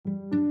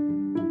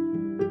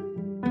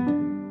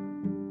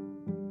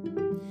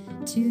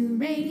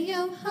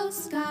radio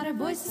hosts got our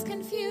voices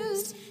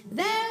confused.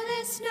 Their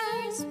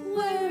listeners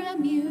were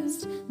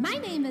amused. My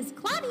name is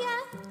Claudia.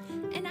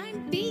 And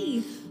I'm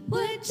Bea.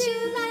 Would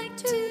you like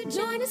to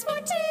join us for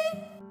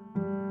tea?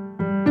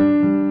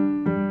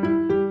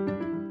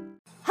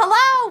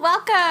 Hello,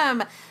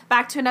 welcome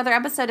back to another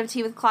episode of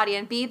Tea with Claudia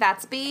and Bea.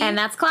 That's Bea. And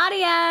that's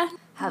Claudia.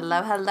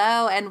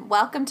 Hello, and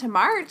welcome to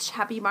March.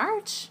 Happy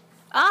March.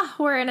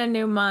 We're in a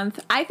new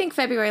month. I think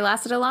February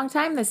lasted a long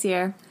time this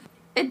year.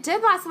 It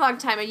did last a long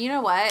time, and you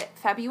know what?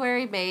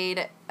 February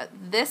made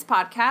this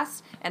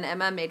podcast, and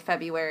Emma made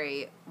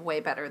February way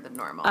better than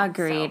normal.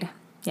 Agreed. So,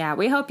 yeah,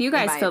 we hope you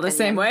guys feel the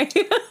same way.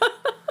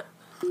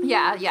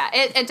 Yeah.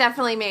 It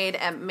definitely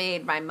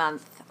made my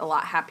month a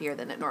lot happier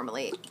than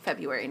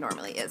February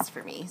normally is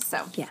for me.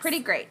 So, yes. Pretty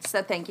great.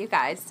 So, thank you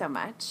guys so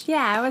much.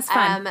 Yeah, it was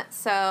fun.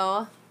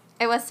 So,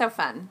 it was so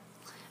fun.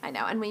 I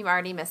know, and we've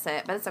already missed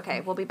it, but it's okay.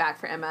 We'll be back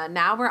for Emma.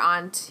 Now we're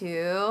on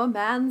to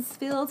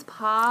Mansfield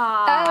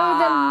Park. Oh,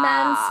 the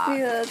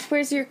Mansfield.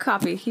 Where's your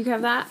copy? You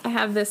have that? I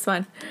have this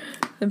one.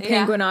 The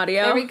Penguin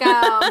Audio. There we go.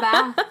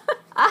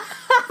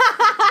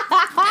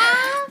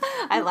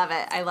 I love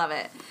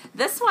it.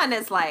 This one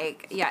is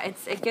like,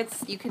 it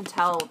gets, you can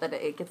tell that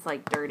it gets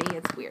like dirty.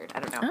 It's weird. I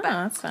don't know. Oh,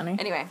 that's funny.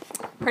 Anyway,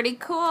 pretty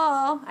cool.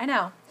 I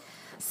know.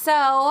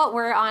 So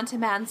we're on to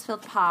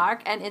Mansfield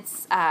Park, and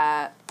it's,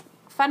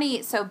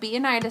 funny, so Bea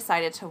and I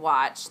decided to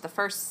watch, the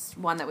first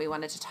one that we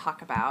wanted to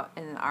talk about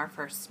in our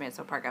first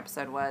Mansfield Park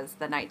episode was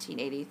the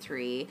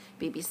 1983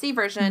 BBC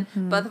version.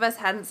 Mm-hmm. Both of us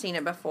hadn't seen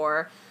it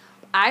before.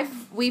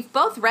 We've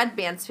both read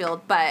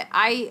Mansfield, but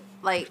I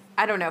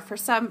don't know, for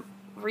some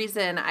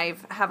reason I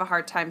have a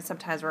hard time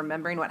sometimes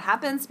remembering what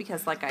happens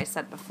because, like I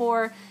said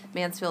before,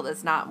 Mansfield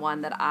is not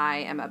one that I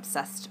am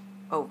obsessed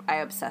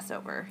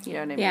over, you know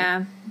what I mean?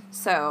 Yeah.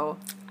 So...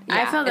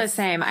 yeah, I feel the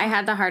same. I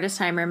had the hardest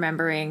time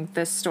remembering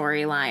the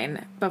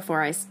storyline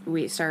before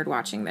we started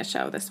watching the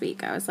show this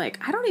week. I was like,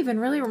 I don't even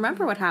really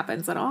remember what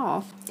happens at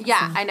all.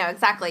 Yeah, I know,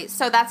 exactly.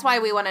 So that's why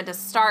we wanted to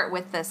start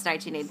with this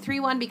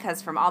 1983 one,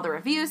 because from all the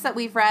reviews that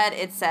we've read,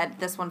 it said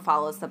this one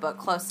follows the book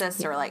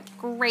closest, or like,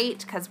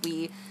 great, because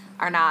we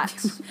are not...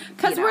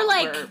 Because we're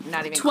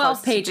not even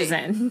 12 pages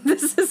in.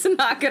 This is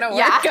not going to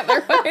work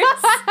otherwise.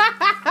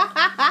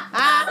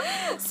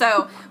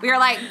 So we were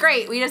like,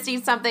 great, we just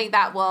need something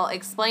that will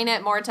explain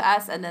it more to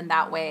us, and then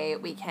that way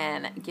we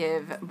can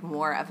give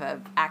more of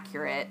an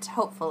accurate,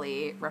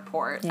 hopefully,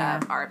 report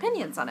of our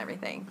opinions on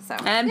everything. So,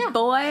 and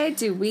boy,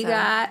 do we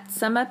got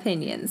some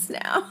opinions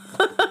now.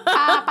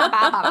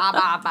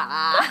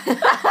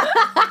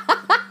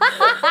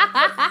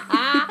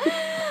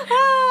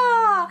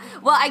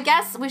 Well, I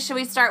guess should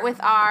we start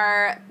with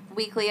our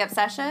weekly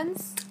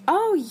obsessions?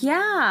 Oh,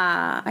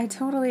 yeah. I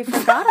totally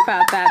forgot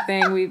about that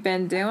thing we've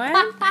been doing.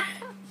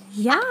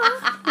 Yeah.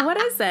 What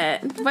is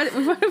it? What do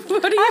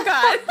you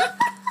got?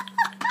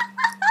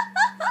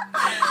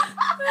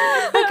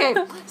 Okay,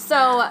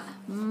 so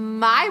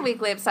my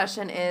weekly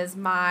obsession is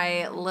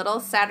my little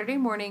Saturday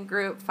morning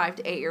group, 5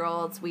 to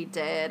 8-year-olds. We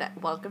did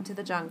Welcome to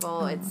the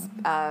Jungle. It's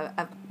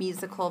a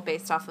musical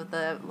based off of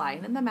the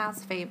Lion and the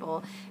Mouse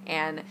fable,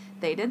 and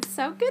they did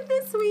so good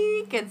this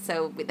week. And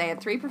so they had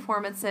 3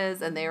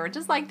 performances, and they were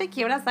just like the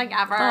cutest thing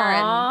ever.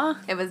 Aww.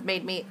 And it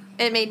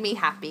made me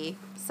happy.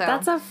 So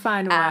that's a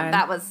fun one.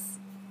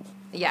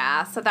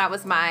 So that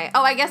was my,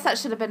 I guess that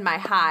should have been my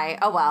high.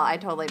 Oh, well, I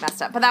totally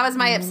messed up. But that was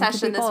my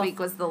obsession this week,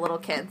 was the little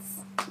kids.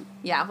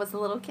 Yeah, it was the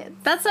little kids.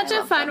 That's such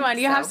a fun one.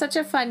 You have such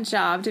a fun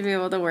job to be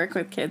able to work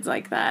with kids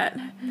like that.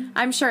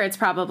 I'm sure it's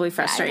probably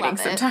frustrating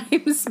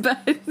sometimes,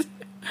 but...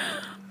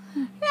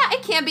 Yeah,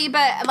 it can be,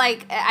 but,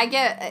 like, I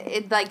get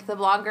it, like, the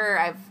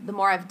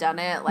more I've done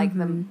it, like,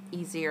 the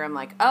easier I'm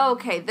like, oh,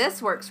 okay,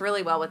 this works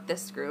really well with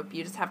this group.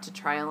 You just have to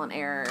trial and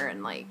error,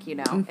 and, like, you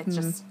know, it's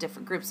just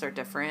different, groups are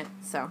different,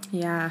 so.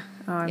 Yeah,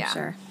 I'm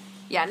sure.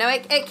 Yeah, no,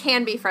 it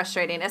can be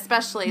frustrating,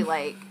 especially,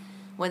 like,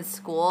 when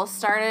school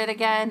started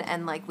again,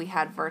 and, like, we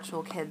had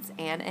virtual kids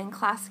and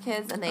in-class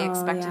kids, and they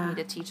expected me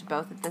to teach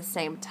both at the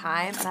same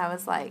time, and I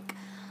was like...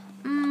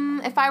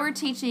 if I were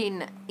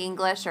teaching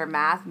English or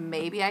math,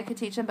 maybe I could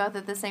teach them both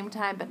at the same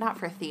time, but not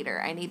for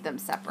theater. I need them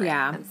separate.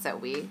 Yeah. And so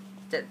we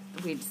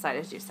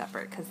decided to do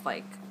separate because,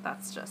 like,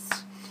 that's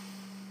just...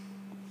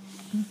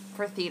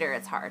 For theater,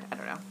 it's hard. I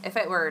don't know. If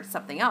it were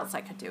something else,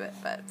 I could do it.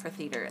 But for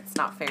theater, it's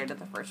not fair to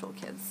the virtual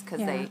kids because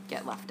they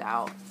get left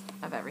out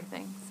of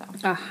everything. So.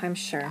 Oh, I'm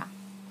sure.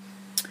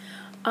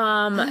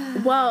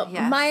 Well,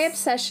 my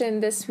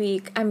obsession this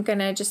week, I'm going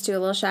to just do a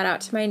little shout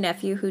out to my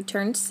nephew who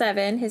turned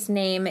 7. His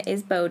name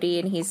is Bodie,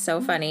 and he's so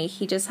funny.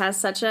 He just has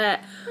such a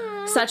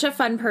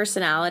fun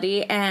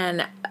personality,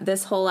 and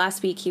this whole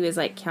last week he was,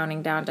 like,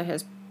 counting down to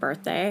his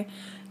birthday,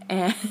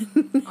 and,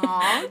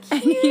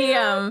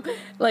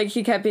 and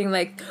he kept being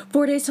like,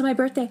 4 days till my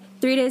birthday,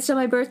 3 days till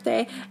my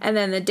birthday, and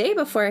then the day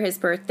before his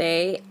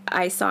birthday,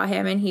 I saw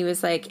him, and he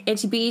was like,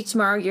 Auntie Bea,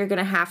 tomorrow you're going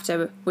to have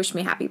to wish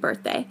me happy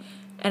birthday,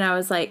 and I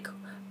was like,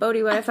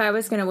 Bodie, what if I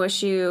was going to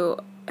wish you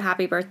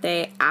happy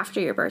birthday after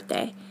your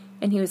birthday?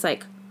 And he was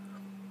like,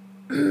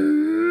 like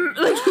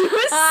he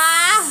was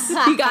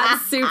he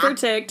got super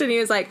ticked, and he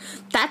was like,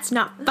 "That's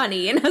not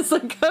funny." And I was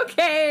like,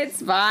 "Okay,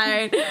 it's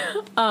fine."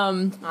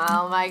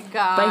 Oh my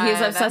god! But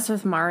he's obsessed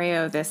with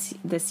Mario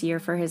this year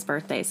for his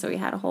birthday, so we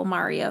had a whole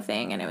Mario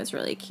thing, and it was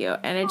really cute.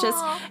 And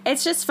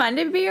it's just fun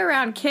to be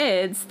around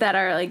kids that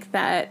are like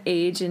that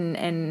age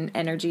and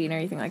energy and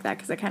everything like that,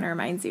 because it kind of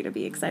reminds you to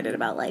be excited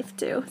about life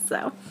too.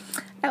 So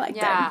I like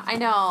that. Yeah, I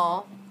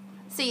know.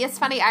 See, it's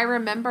funny. I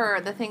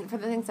remember the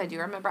things I do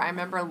remember. I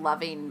remember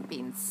loving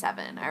being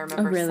 7. I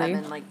remember really?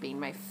 7 like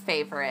being my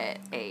favorite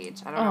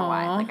age. I don't know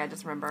why. Like I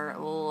just remember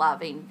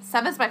loving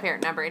 7's my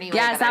favorite number anyway.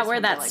 Yeah, but is that where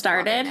that like,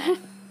 started?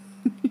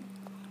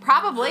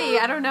 Probably.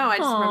 I don't know. I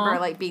just remember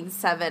like being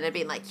 7 and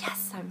being like,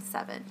 yes, I'm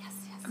 7. Yes.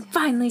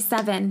 Finally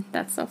 7.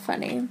 That's so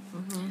funny.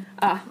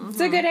 It's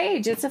a good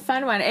age. It's a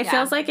fun one. It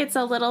feels like it's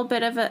a little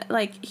bit of a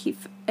like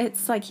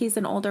it's like he's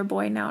an older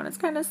boy now, and it's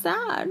kind of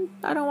sad.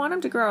 I don't want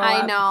him to grow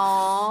up. I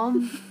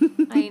know.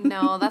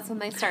 That's when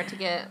they start to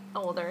get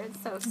older.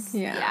 It's so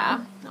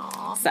yeah.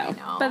 Aw, So, I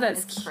know. but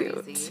that's It's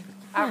cute. Crazy.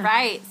 All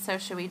right. So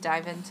should we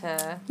dive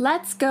into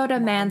Let's go to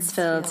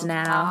Mansfield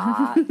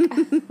now.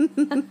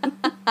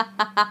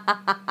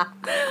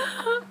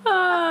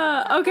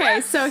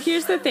 Okay, so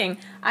here's the thing.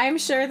 I'm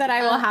sure that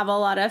I will have a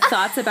lot of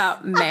thoughts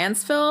about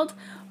Mansfield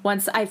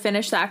once I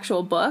finish the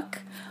actual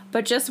book,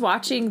 but just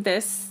watching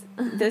this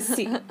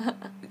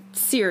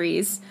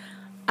series,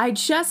 I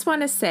just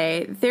want to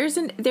say there's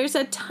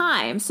a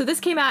time. So this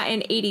came out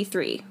in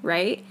 83,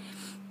 right?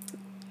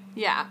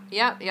 Yeah.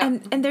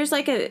 And there's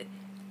like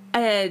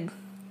a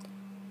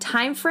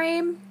time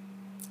frame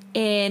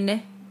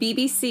in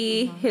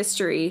BBC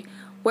history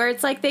where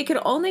it's like they could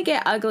only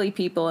get ugly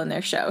people in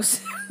their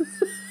shows.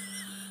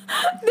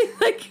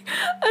 Like,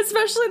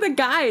 especially the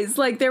guys.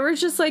 Like, there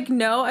was just like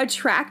no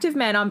attractive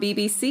men on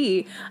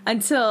BBC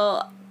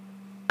until,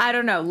 I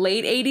don't know,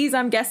 late 80s,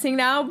 I'm guessing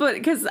now. But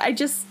because I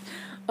just,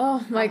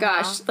 oh my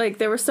gosh, like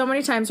there were so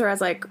many times where I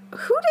was like,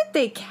 who did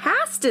they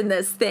cast in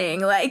this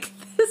thing? Like,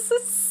 this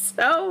is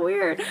so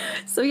weird.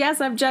 So yes,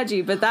 I'm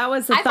judgy, but that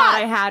was the thought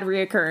I had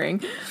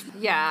reoccurring.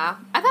 Yeah.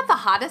 I thought the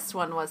hottest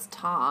one was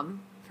Tom,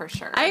 for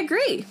sure. I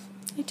agree.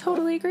 I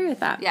totally agree with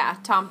that. Yeah,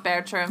 Tom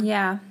Bertram.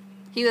 Yeah.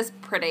 He was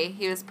pretty.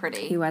 He was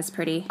pretty.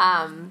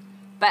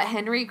 But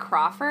Henry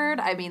Crawford,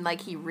 I mean, like,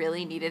 he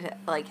really needed,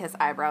 like, his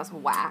eyebrows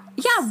waxed.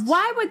 Yeah,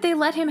 why would they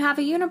let him have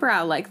a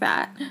unibrow like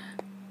that?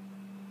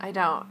 I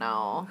don't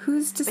know.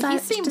 Whose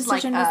decision was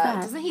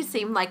that? Doesn't he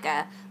seem like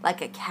a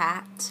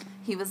cat?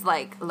 He was,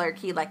 like,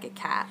 lurky like a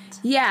cat.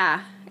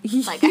 Yeah.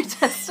 Like, I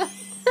just...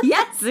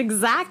 Yes,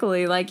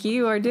 exactly, like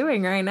you are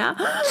doing right now.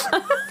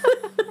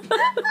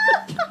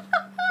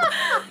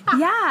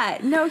 Yeah,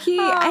 no,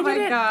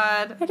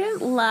 God. I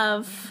didn't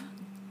love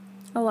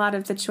a lot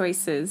of the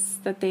choices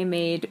that they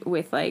made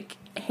with like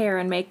hair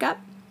and makeup,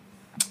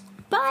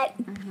 but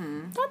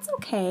that's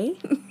okay.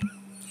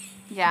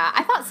 Yeah,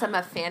 I thought some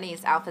of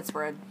Fanny's outfits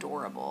were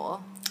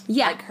adorable.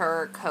 Yeah, like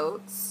her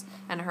coats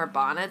and her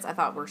bonnets, I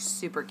thought were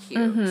super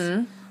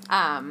cute.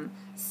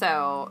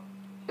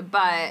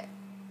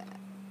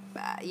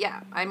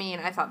 Yeah, I mean,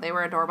 I thought they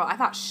were adorable. I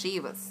thought she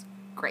was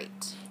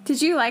great.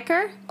 Did you like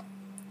her?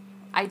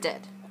 I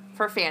did.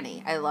 For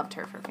Fanny. I loved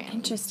her for Fanny.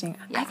 Interesting.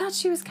 Yeah. I thought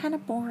she was kind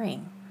of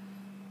boring.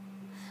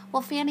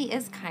 Well, Fanny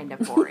is kind of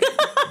boring.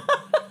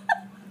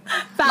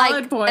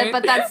 Valid point.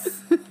 But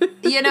that's,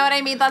 you know what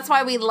I mean? That's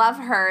why we love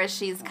her.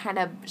 She's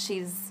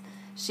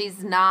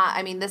not,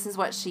 I mean, this is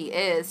what she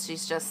is.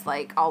 She's just,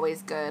 like,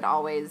 always good,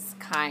 always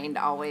kind,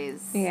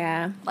 always.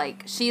 Yeah.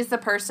 Like, she's the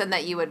person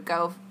that you would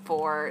go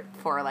for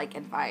like,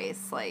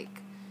 advice.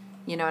 Like,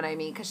 you know what I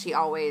mean? Because she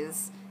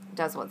always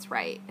does what's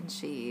right. And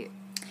she...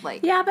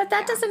 Like, yeah, but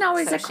that doesn't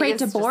always equate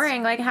to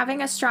boring. Just, like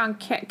having a strong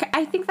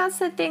I think that's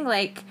the thing.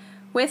 Like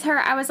with her,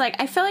 I was like,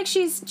 I feel like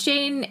she's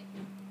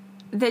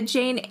the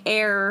Jane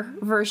Eyre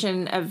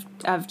version of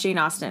Jane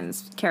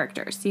Austen's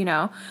characters, you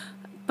know.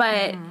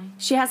 But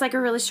she has like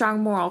a really strong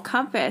moral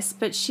compass.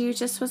 But she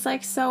just was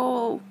like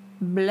so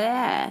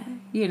bleh,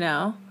 you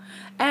know.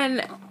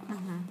 And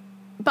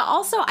but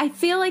also, I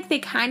feel like they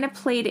kind of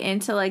played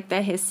into like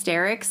the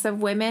hysterics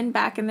of women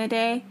back in the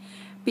day,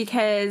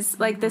 because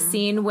like the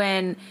scene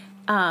when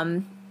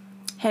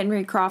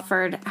Henry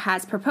Crawford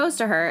has proposed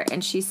to her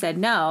and she said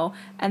no,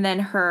 and then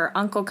her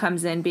uncle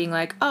comes in being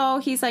like, oh,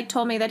 he's like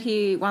told me that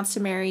he wants to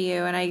marry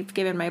you and I've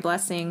given my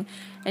blessing,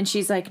 and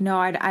she's like, no,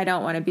 I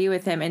don't want to be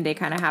with him, and they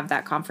kind of have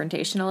that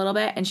confrontation a little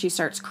bit, and she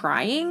starts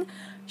crying.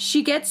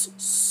 She gets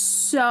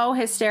so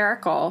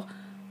hysterical.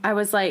 I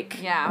was like,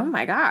 oh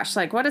my gosh,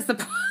 like what is the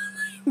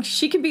point?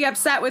 She could be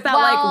upset without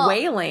like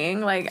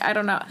wailing. Like I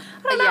don't know.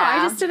 I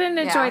just didn't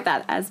enjoy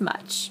that as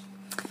much.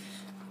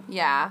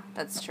 Yeah,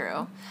 that's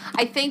true.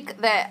 I think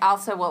that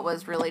also what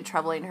was really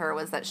troubling her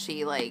was that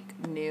she, like,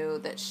 knew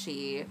that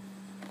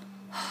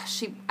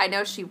I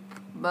know she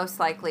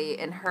most likely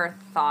in her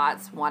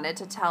thoughts wanted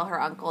to tell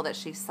her uncle that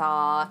she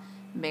saw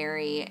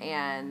Mary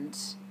and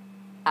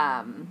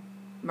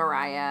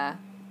Mariah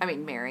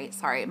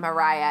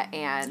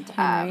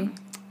and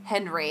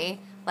Henry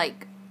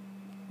like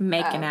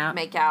make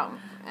out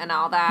and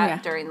all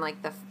that during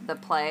like the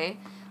play.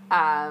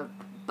 But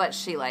but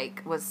she,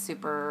 like, was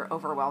super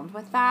overwhelmed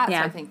with that.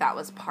 Yeah. So I think that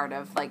was part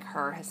of, like,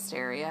 her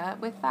hysteria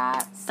with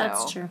that. So,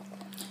 That's true.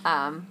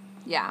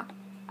 Yeah.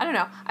 I don't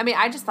know. I mean,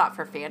 I just thought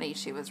for Fanny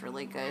she was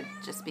really good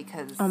just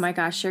because... Oh my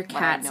gosh, your what I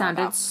cat know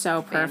sounded about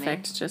so Fanny.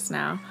 perfect just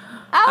now.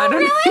 Oh,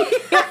 really?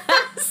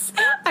 Yes.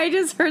 I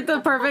just heard the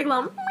perfect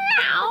little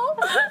meow.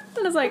 And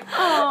I was like,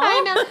 oh.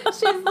 I know.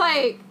 She's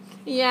like,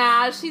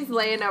 yeah, she's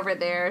laying over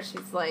there.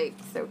 She's like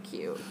so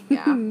cute.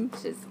 Yeah,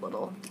 she's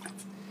little.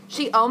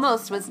 She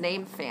almost was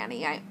named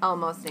Fanny. I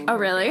almost named her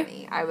really?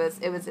 Fanny.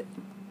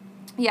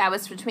 It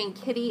was between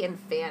Kitty and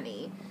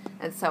Fanny.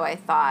 And so I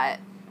thought,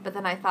 but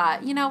then I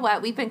thought, you know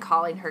what? We've been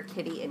calling her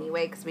Kitty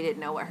anyway because we didn't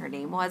know what her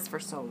name was for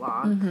so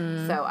long.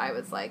 Mm-hmm. So I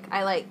was like,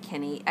 I like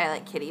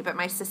Kitty. But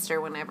my sister,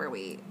 whenever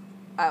we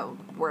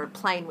were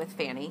playing with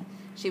Fanny,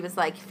 she was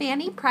like,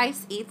 Fanny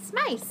Price eats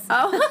mice.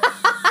 Oh.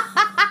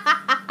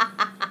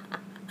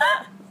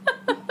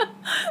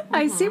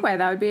 I see why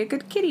that would be a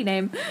good kitty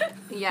name.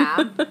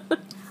 Yeah.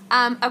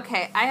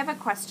 Okay, I have a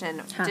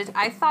question. Huh.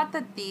 I thought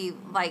that the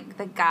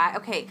guy...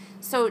 Okay,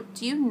 so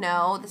do you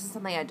know... This is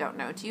something I don't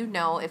know. Do you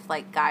know if,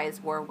 like,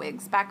 guys wore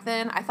wigs back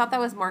then? I thought that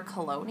was more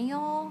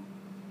colonial.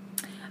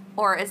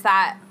 Or is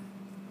that...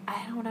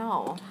 I don't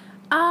know.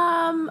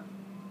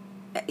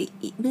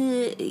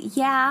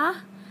 Yeah.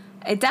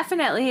 It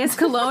definitely is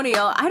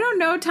colonial. I don't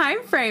know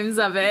time frames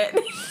of it.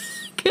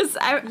 Because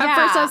at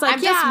first I was like,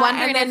 I'm just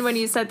wondering and then if- when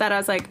you said that, I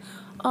was like,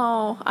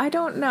 oh, I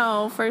don't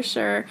know for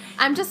sure.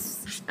 I'm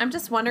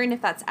just wondering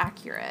if that's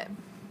accurate.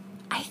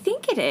 I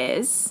think it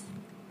is.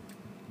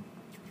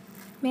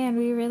 Man,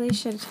 we really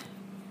should.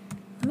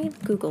 Let me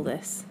Google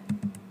this.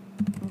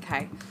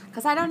 Okay.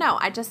 Because I don't know.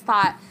 I just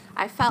thought...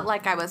 I felt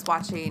like I was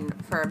watching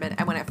for a minute.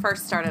 And when it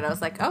first started, I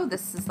was like, oh,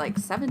 this is like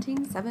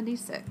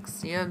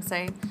 1776. You know what I'm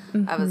saying?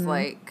 Mm-hmm. I was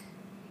like,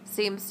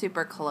 seems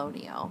super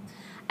colonial.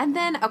 And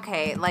then,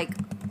 okay, like,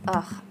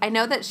 I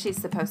know that she's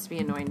supposed to be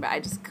annoying, but I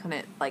just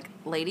couldn't, like,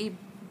 Lady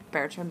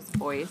Bertram's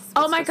voice.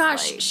 Oh was my just,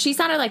 gosh, like, she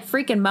sounded like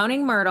freaking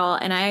Moaning Myrtle,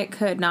 and I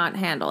could not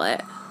handle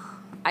it.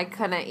 I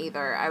couldn't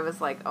either. I was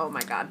like, oh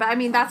my God. But I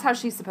mean, that's how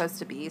she's supposed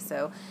to be,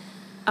 so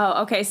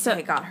Oh, okay, so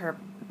I got her.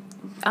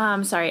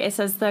 sorry, it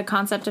says the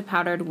concept of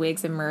powdered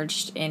wigs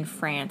emerged in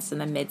France in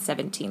the mid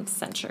 17th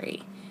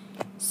century.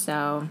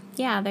 So,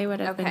 yeah, they would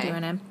have been Okay.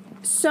 doing it.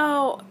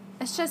 So,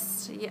 It's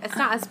just, it's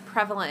not as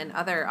prevalent in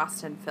other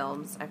Austen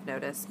films, I've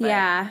noticed. But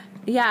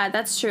yeah,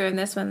 that's true. In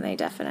this one, they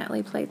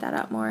definitely played that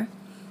up more.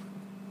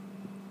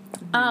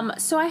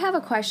 So I have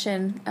a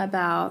question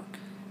about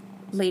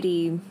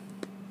Lady,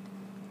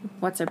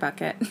 what's her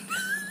bucket?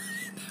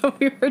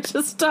 We were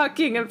just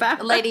talking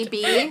about Lady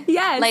B?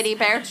 Yes. Lady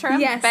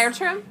Bertram? Yes.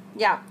 Bertram?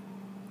 Yeah.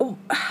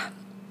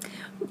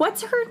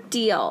 What's her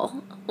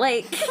deal?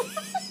 Like,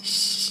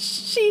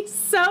 she's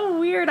so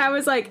weird. I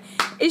was like,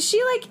 is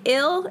she like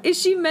ill?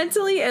 Is she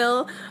mentally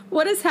ill?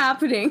 What is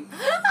happening?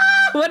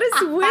 What is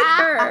with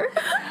her?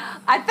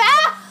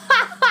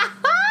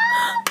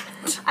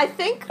 I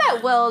think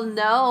that we'll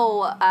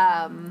know.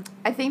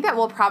 I think that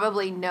we'll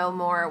probably know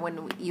more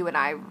when you and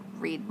I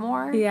read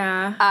more.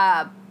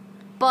 Yeah.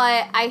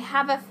 But I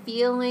have a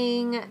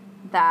feeling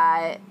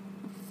that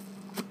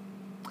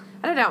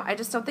I don't know. I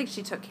just don't think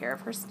she took care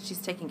of her. She's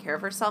taking care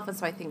of herself, and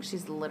so I think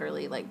she's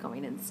literally like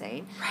going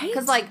insane. Right?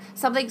 Because like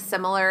something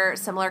similar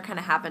kind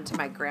of happened to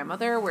my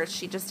grandmother, where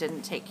she just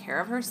didn't take care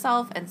of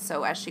herself, and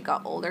so as she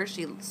got older,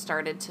 she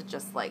started to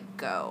just like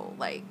go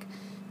like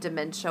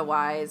dementia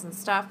wise and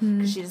stuff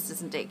because she just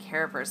doesn't take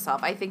care of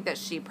herself. I think that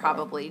she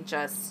probably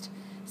just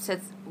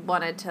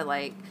wanted to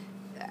like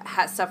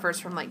suffers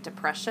from like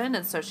depression,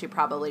 and so she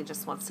probably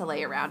just wants to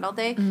lay around all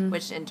day,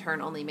 which in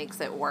turn only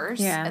makes it worse.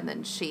 Yeah. And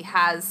then she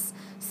has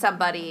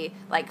somebody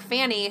like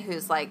Fanny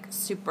who's like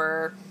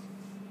super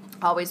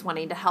always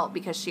wanting to help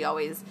because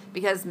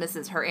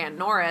her Aunt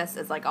Norris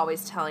is like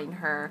always telling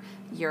her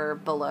you're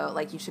below,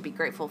 like you should be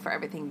grateful for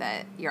everything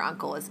that your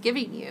uncle is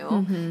giving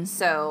you.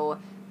 So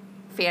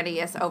Fanny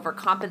is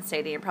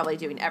overcompensating and probably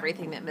doing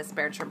everything that Miss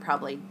Bertram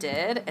probably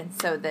did. And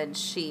so then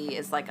she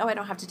is like, oh, I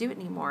don't have to do it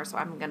anymore, so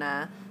I'm going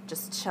to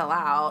just chill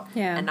out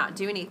and not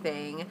do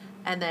anything.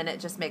 And then it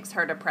just makes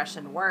her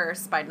depression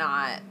worse by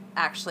not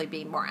actually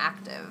being more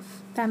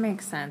active. That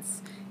makes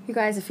sense. You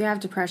guys, if you have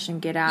depression,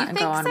 get out You and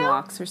think go on so?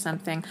 walks or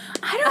something.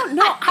 I don't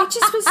know. I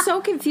just was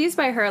so confused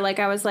by her. Like,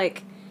 I was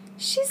like,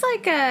 she's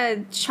like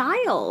a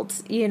child,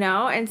 you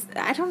know? And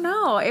I don't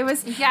know. It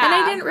was... Yeah. And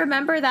I didn't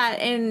remember that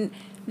in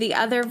the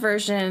other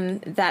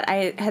version that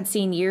I had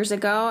seen years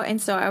ago. And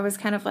so I was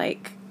kind of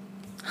like,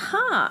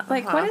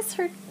 like, what is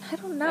her... I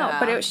don't know. Yeah.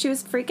 But she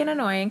was freaking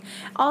annoying.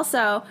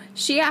 Also,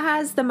 she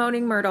has the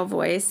Moaning Myrtle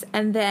voice.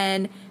 And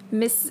then...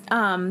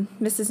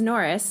 Mrs.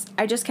 Norris,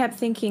 I just kept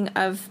thinking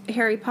of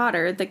Harry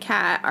Potter, the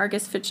cat,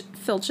 Argus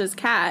Filch's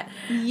cat.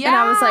 Yeah. And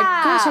I was like,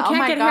 gosh, I Oh can't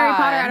my get Harry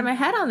Potter God. out of my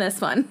head on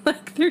this one.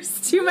 Like,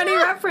 there's too many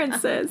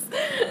references.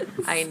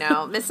 I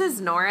know.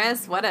 Mrs.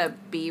 Norris, what a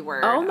B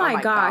word. Oh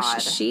my gosh.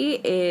 God. She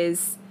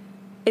is,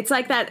 it's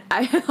like that,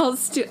 I'll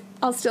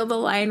steal the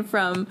line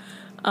from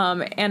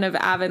Anne of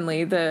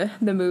Avonlea,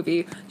 the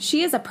movie.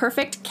 She is a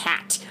perfect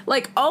cat.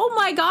 Like, oh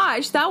my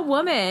gosh, that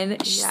woman,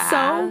 she's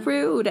so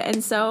rude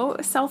and so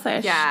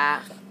selfish.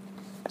 Yeah.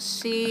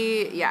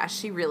 She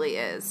really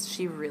is.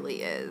 She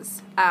really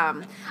is.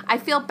 I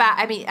feel bad.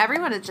 I mean,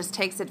 everyone just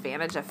takes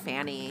advantage of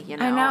Fanny, you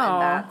know. I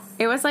know. And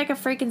it was like a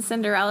freaking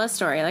Cinderella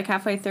story. Like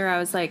halfway through, I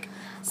was like,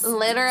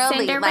 literally,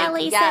 Cinderella,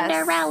 like, yes.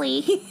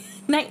 Cinderella.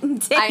 Night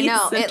and day. I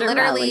know. Cinderella. It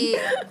literally,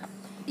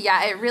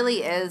 it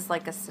really is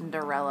like a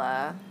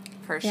Cinderella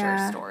for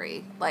sure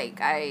story.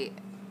 Like I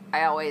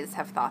always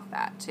have thought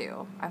that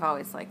too. I've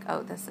always like,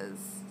 oh, this is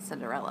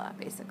Cinderella,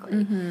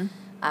 basically. Mm-hmm.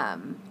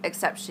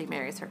 Except she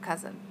marries her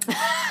cousin.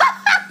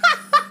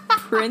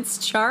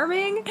 Prince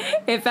Charming,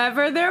 if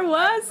ever there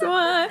was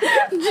one.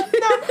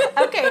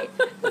 Okay,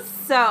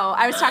 so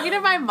I was talking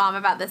to my mom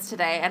about this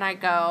today, and I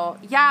go,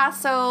 yeah,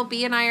 so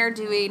B and I are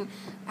doing,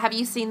 have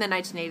you seen the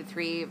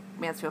 1983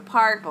 Mansfield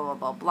Park, blah, blah,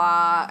 blah,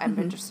 blah. I'm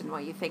interested in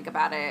what you think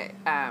about it,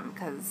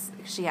 because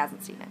she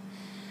hasn't seen it.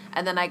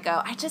 And then I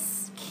go, I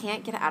just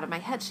can't get it out of my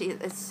head.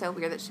 It's so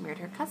weird that she married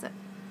her cousin.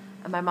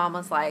 And my mom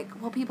was like,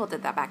 well, people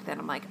did that back then.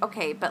 I'm like,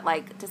 okay, but,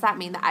 like, does that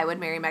mean that I would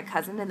marry my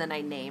cousin? And then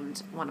I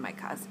named one of my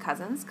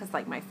cousins, because,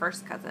 like, my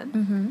first cousin.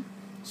 Mm-hmm.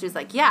 She was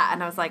like, yeah.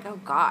 And I was like, oh,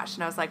 gosh.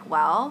 And I was like,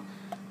 well,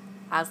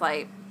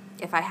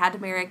 if I had to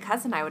marry a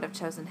cousin, I would have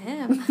chosen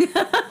him.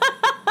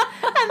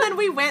 And then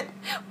we went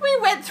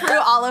through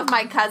all of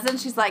my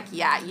cousins. She's like,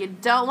 yeah, you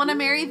don't want to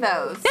marry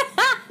those.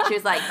 She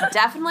was like,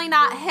 definitely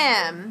not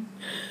him.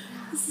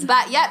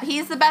 But, yep,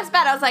 he's the best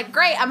bet. I was like,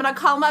 great, I'm going to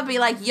call him up and be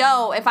like,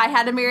 yo, if I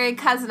had to marry a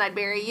cousin, I'd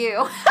marry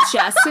you.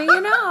 Just so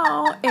you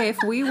know, if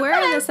we were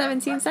in the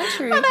 17th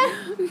century.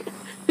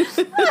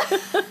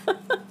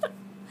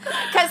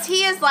 Because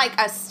he is like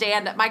a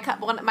stand-up.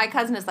 My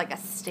cousin is like a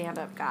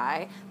stand-up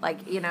guy.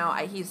 Like, you know,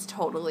 he's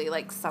totally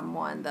like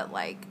someone that,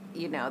 like,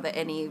 you know, that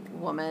any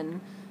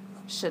woman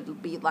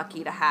should be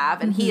lucky to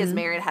have. And he is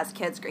married, has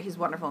kids. Great. He's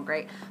wonderful and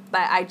great.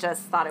 But I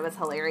just thought it was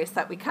hilarious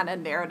that we kind of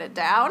narrowed it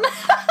down.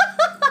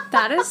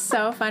 That is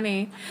so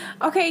funny.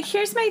 Okay,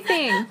 here's my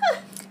thing.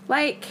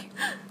 Like,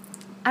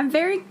 I'm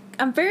very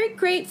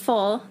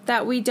grateful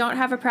that we don't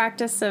have a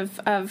practice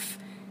of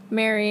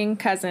marrying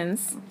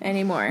cousins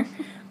anymore.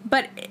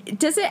 But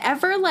does it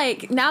ever,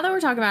 like, now that we're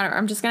talking about it,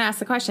 I'm just going to ask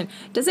the question.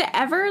 Does it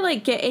ever,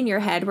 like, get in your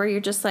head where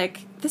you're just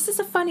like, this is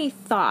a funny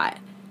thought?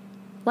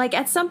 Like,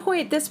 at some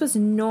point, this was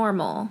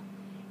normal.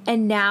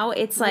 And now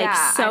it's, like,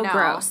 so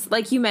gross.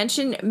 Like, you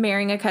mentioned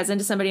marrying a cousin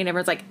to somebody and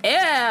everyone's like,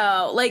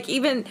 ew. Like,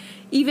 even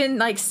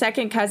like,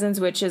 second cousins,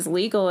 which is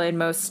legal in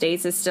most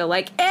states, is still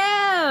like,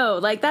 ew.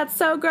 Like, that's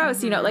so gross.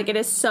 Mm-hmm. You know, like, it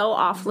is so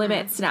off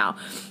limits now.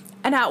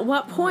 And at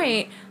what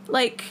point,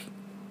 like,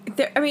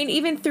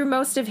 even through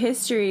most of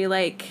history,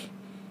 like,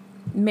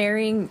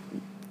 marrying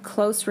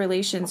close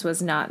relations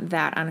was not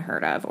that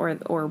unheard of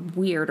or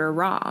weird or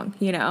wrong,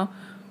 you know?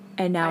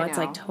 And now it's,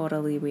 like,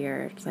 totally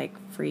weird. It's, like,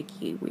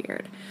 freaky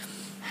weird.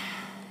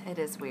 It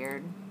is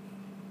weird.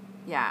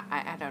 Yeah,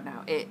 I don't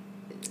know.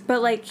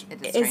 But, like,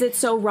 is it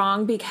so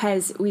wrong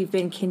because we've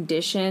been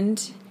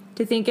conditioned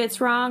to think it's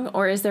wrong?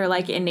 Or is there,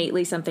 like,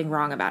 innately something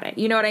wrong about it?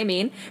 You know what I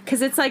mean?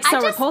 Because it's, like,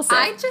 repulsive.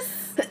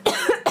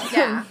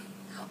 Yeah.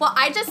 Well,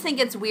 I just think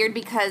it's weird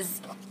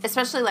because,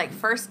 especially, like,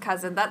 first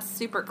cousin, that's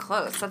super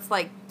close. That's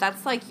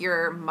like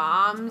your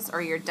mom's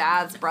or your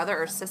dad's brother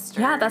or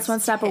sister. Yeah, that's one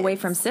step away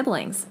from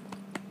siblings.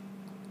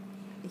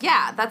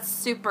 Yeah, that's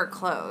super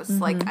close.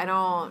 Mm-hmm. Like, I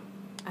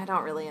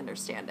don't really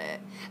understand it.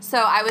 So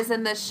I was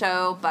in this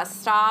show, Bus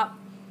Stop,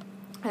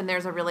 and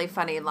there's a really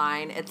funny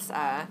line. It's,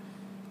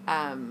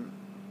 and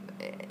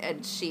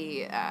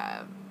she's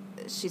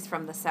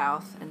from the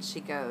South, and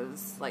she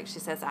goes, like, she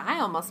says, I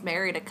almost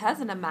married a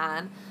cousin of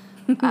mine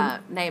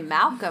named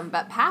Malcolm,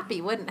 but Pappy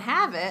wouldn't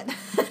have it.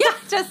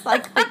 Just,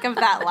 like, think of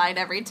that line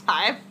every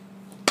time.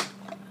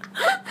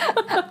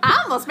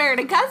 I almost married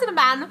a cousin of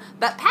mine,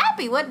 but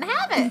Pappy wouldn't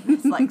have it.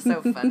 It's, like,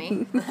 so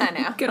funny. I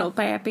know. Good old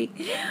Pappy.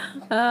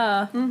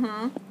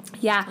 Mm-hmm.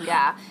 Yeah.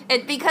 Yeah.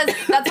 Because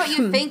that's what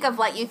you think of,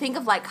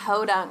 like,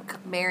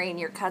 Hodunk marrying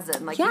your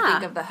cousin. Like, you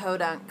think of the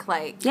Hodunk,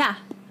 like... Yeah.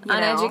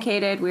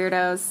 Uneducated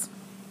weirdos.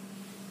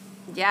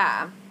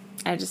 Yeah.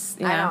 I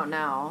just, I don't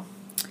know.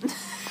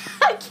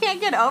 I can't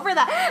get over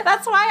that.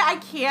 That's why I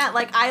can't,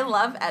 like, I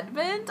love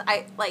Edmund.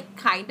 I, like,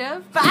 kind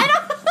of, but I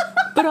don't...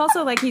 But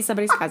also, like, he's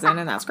somebody's cousin,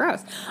 and that's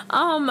gross.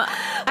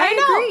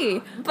 I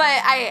agree.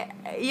 But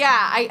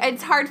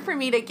it's hard for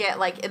me to get,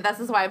 like, this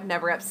is why I've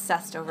never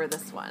obsessed over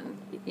this one,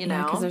 you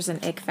know? because there's an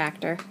ick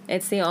factor.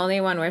 It's the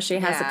only one where she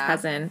has a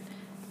cousin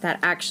that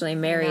actually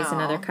marries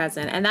another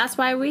cousin. And that's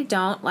why we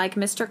don't like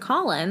Mr.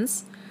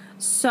 Collins.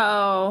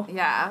 So,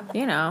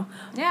 you know.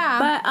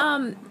 Yeah.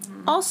 But,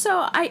 also,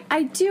 I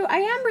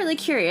am really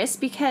curious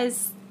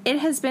because it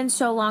has been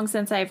so long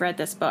since I've read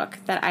this book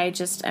that I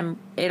just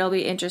it'll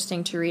be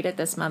interesting to read it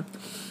this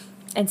month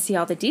and see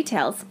all the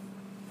details.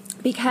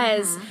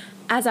 Because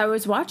as I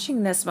was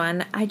watching this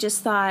one, I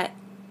just thought,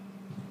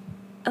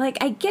 like,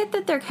 I get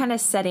that they're kind of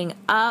setting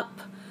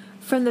up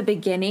from the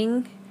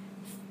beginning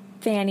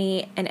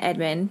Fanny and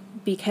Edmund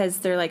because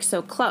they're, like,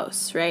 so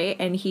close, right?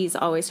 And he's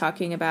always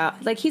talking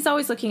about, like, he's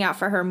always looking out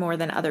for her more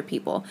than other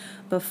people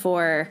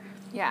before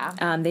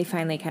Yeah. They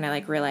finally kind of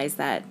like realize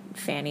that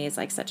Fanny is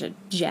like such a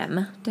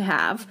gem to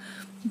have.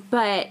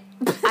 But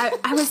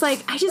I was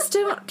like, I just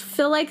don't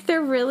feel like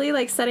they're really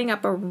like setting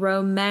up a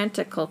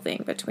romantical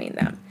thing between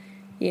them,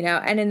 you know?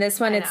 And in this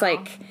one, it's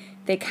like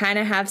they kind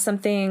of have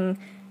something,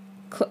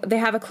 they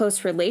have a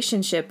close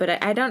relationship, but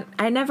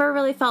I never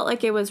really felt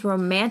like it was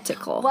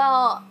romantical.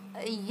 Well,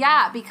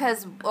 yeah,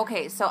 because,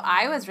 okay, so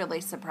I was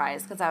really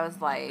surprised because I was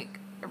like,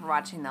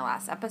 watching the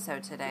last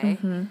episode today,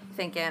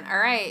 thinking, all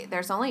right,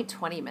 there's only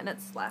 20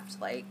 minutes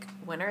left. Like,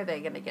 when are they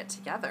going to get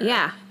together?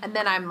 Yeah. And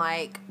then I'm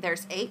like,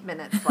 there's 8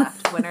 minutes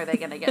left. When are they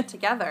going to get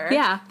together?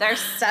 Yeah. There's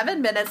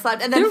 7 minutes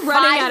left. And then They're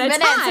running 5 out of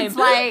minutes, time. it's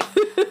like,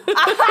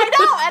 I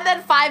know. And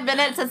then 5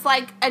 minutes, it's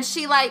like, and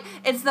she like,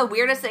 it's the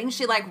weirdest thing.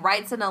 She like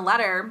writes in a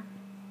letter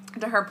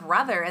to her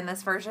brother in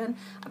this version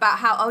about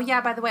how, oh yeah,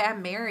 by the way,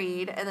 I'm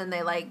married. And then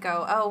they like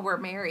go, oh, we're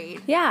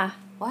married. Yeah.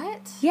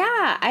 What?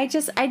 Yeah, I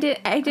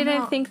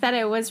didn't think that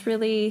it was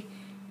really,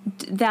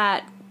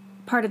 that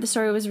part of the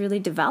story was really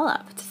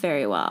developed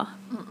very well.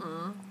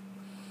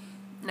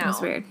 No. It was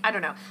weird. I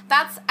don't know.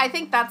 I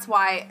think that's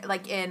why,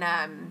 like, in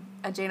a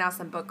Jane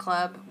Austen book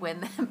club,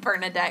 when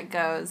Bernadette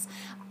goes,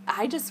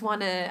 I just want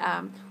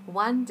to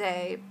one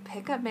day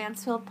pick up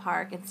Mansfield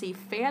Park and see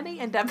Fanny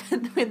end up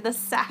in the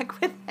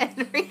sack with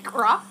Henry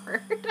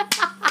Crawford.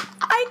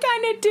 I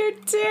kind of do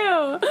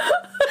too.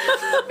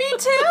 Me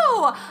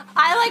too.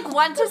 I like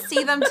want to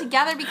see them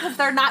together because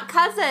they're not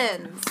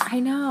cousins. I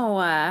know.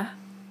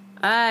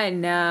 I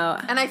know.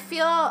 And I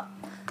feel,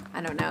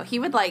 I don't know, he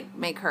would like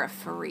make her a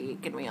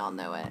freak, and we all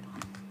know it.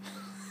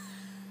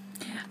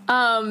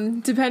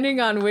 Depending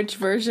on which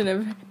version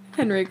of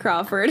Henry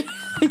Crawford,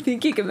 I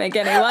think he could make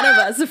any one of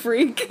us a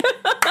freak.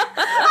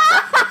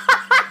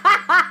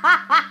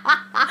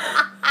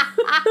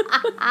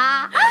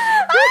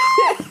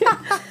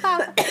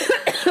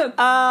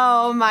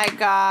 Oh my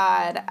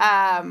God.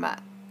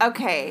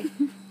 Okay.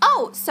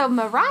 Oh, so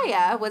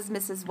Mariah was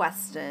Mrs.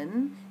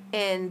 Weston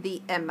in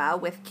the Emma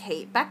with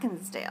Kate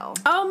Beckinsale.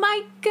 Oh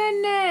my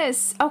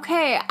goodness.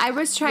 Okay, I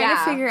was trying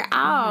to figure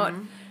out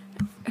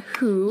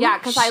who. Yeah,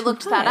 because I she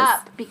looked that was.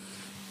 up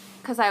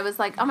because I was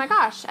like, oh my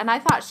gosh, and I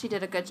thought she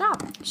did a good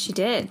job. She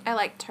did. I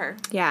liked her.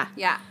 Yeah.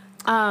 Yeah.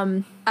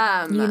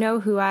 You know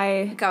who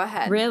I Go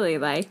ahead. really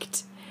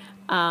liked?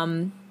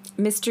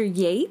 Mr.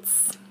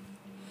 Yates.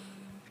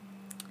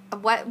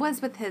 What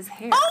was with his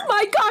hair? Oh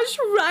my gosh,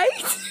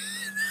 right?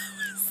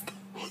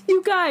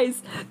 You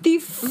guys, the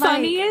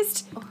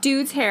funniest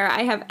dude's hair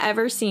I have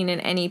ever seen in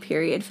any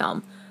period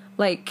film.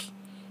 Like,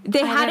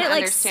 they had it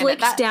like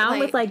slicked down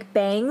with like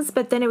bangs,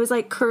 but then it was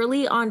like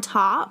curly on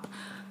top.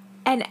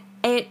 And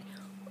it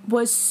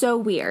was so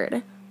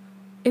weird.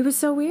 It was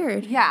so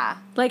weird. Yeah.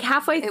 Like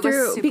halfway It was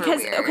through, super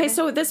because weird. okay,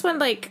 so this one,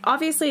 like,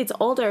 obviously it's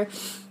older,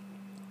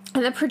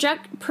 and the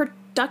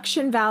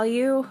production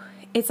value,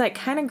 it's like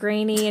kind of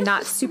grainy and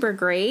not super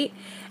great.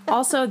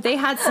 Also, they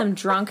had some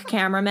drunk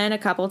cameramen a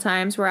couple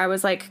times where I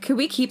was like, could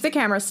we keep the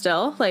camera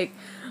still? Like,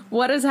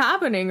 what is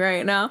happening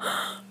right now?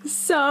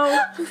 So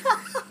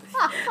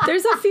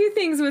there's a few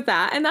things with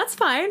that, and that's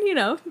fine, you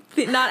know,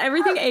 not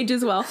everything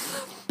ages well.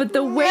 But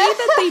the way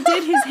that they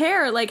did his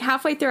hair, like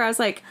halfway through, I was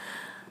like,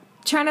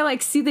 trying to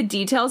like see the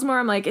details more.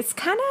 I'm like, it's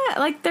kind of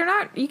like they're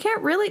not, you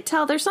can't really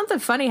tell. There's something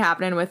funny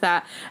happening with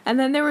that. And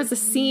then there was a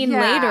scene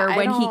later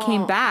when he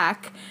came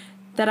back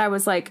that I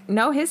was like,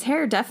 no, his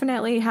hair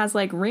definitely has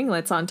like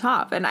ringlets on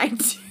top. And I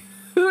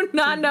do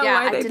not know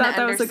why they thought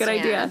that was a good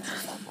idea.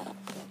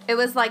 It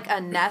was like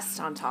a nest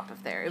on top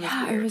of there. It was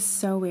weird. It was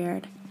so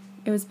weird.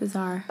 It was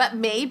bizarre. But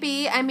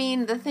maybe, I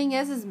mean, the thing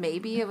is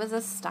maybe it was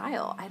a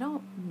style. I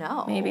don't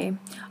know. Maybe.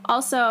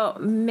 Also,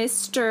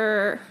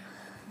 Mr.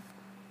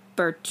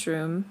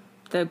 Bertram,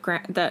 the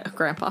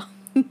grandpa,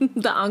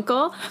 the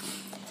uncle,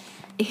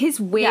 his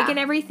wig and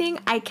everything,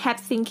 I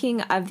kept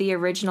thinking of the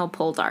original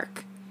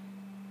Poldark.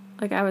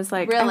 Like, I was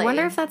like, really? I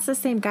wonder if that's the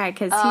same guy,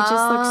 because he just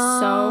looks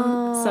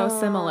so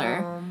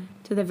similar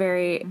to the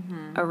very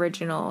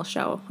original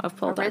show of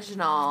Poldark.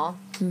 Original.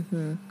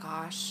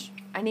 Gosh.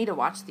 I need to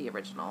watch the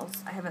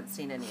originals. I haven't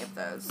seen any of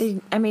those. They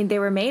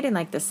were made in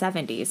like the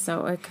 70s,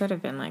 so it could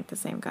have been like the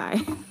same guy.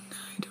 I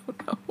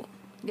don't know.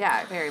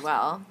 Yeah, very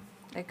well.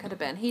 It could have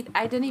been.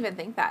 I didn't even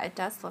think that. It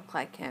does look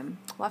like him.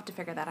 We'll have to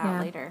figure that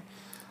out later.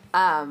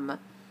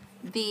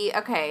 The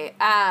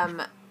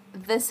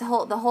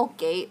whole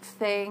gate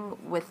thing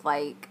with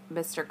like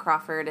Mr.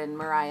 Crawford and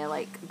Mariah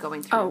like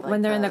going through. Oh, like,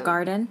 when they're in the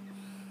garden.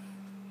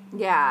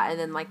 Yeah, and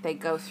then like they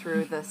go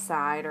through the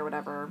side or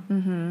whatever,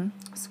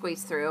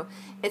 squeeze through.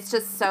 It's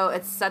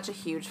such a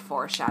huge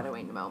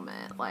foreshadowing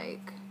moment.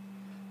 Like,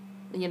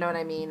 you know what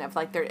I mean? Of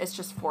like it's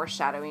just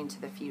foreshadowing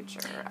to the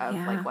future of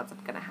like what's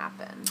going to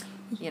happen.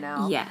 You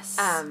know? Yes.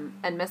 And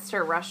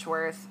Mr.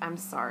 Rushworth, I'm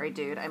sorry,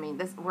 dude. I mean,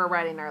 we're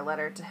writing our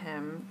letter to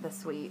him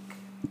this week,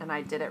 and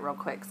I did it real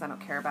quick because I don't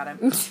care about him.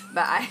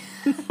 But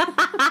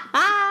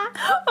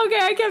okay,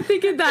 I kept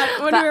thinking that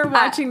when we were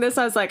watching this,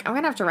 I was like, I'm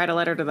gonna have to write a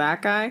letter to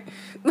that guy.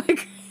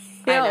 Like,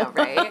 I know,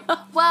 right?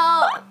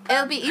 Well,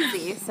 it'll be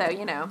easy. So,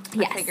 Yes.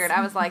 I figured,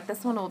 I was like,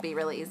 this one will be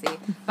really easy.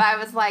 But I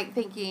was like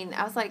thinking,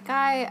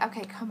 guy,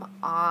 okay, come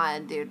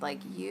on, dude. Like,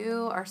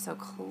 you are so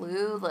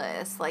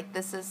clueless. Like,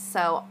 this is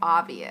so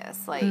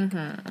obvious. Like,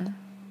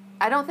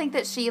 I don't think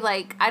that she,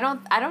 like, I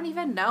don't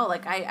even know.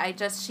 Like,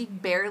 she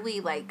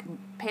barely, like,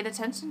 paid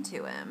attention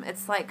to him.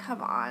 It's like,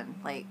 come on.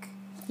 Like,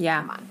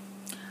 Yeah. come on.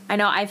 I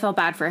know, I feel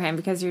bad for him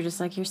because you're just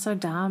like, you're so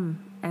dumb.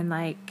 And,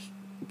 like,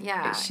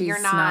 Yeah, she's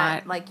you're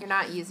not, like, you're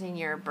not using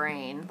your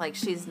brain. Like,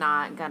 she's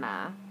not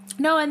gonna.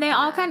 No, and they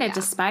all kind of yeah.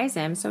 despise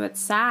him, so it's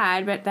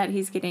sad, but that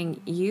he's getting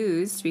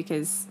used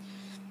because,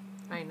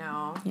 I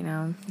know.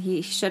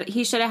 he should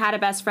have had a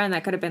best friend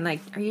that could have been like,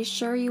 are you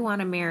sure you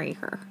want to marry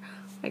her?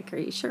 Like, are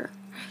you sure?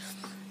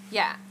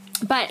 Yeah.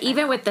 But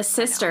even with the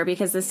sister,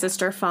 because the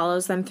sister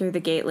follows them through the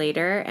gate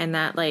later, and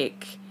that,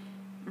 like,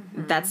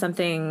 that's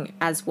something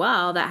as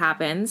well that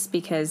happens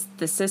because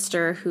the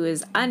sister who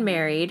is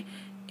unmarried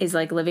is,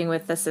 like, living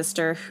with the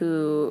sister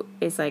who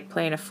is, like,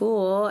 playing a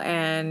fool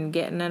and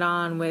getting it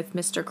on with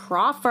Mr.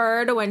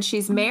 Crawford when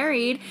she's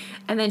married,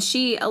 and then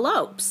she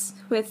elopes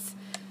with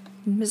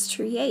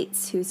Mr.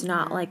 Yates, who's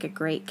not, like, a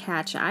great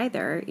catch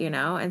either,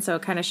 and so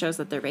it kind of shows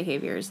that their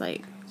behavior is,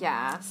 like,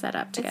 Yeah. set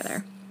up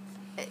together.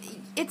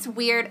 It's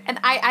weird, and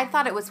I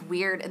thought it was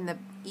weird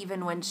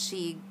even when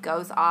she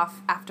goes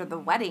off after the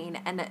wedding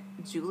and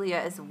Julia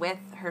is with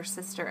her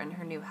sister and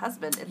her new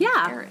husband in the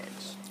carriage.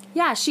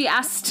 Yeah, she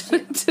asked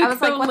to I was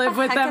go like, what live the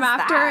with heck them is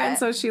after, that? and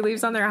so she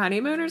leaves on their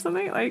honeymoon or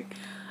something. Like,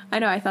 I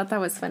know, I thought that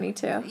was funny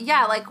too.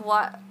 Yeah, like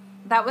what?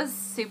 That was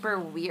super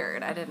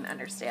weird. I didn't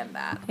understand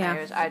that.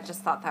 Yeah. I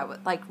just thought that was,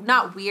 like,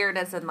 not weird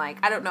as in, like,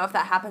 I don't know if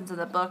that happens in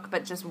the book,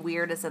 but just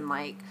weird as in,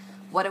 like,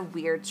 what a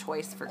weird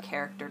choice for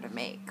character to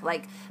make.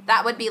 Like,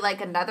 that would be, like,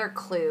 another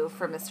clue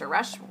for Mr.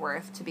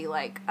 Rushworth to be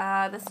like,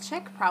 this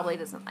chick probably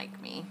doesn't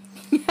like me.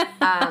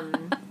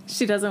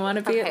 She doesn't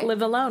want to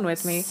live alone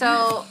with me.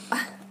 So,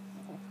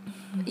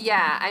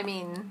 yeah, I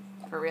mean,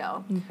 for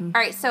real. All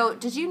right, so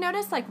did you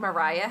notice, like,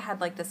 Mariah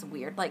had, like, this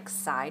weird, like,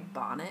 side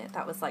bonnet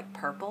that was, like,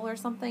 purple or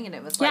something, and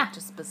it was, like,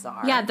 just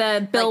bizarre. Yeah,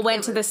 the bill Like,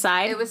 went to the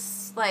side. It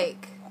was,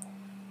 like,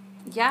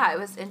 yeah, it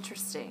was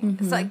interesting.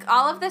 It's, like,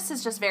 all of this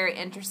is just very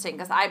interesting,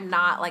 because I'm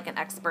not, like, an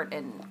expert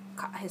in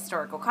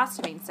historical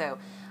costuming, so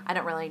I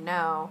don't really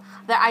know.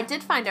 I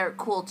did find a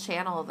cool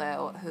channel,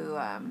 though, who,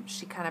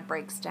 she kind of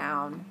breaks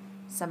down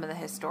some of the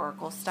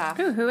historical stuff.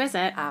 Ooh, who is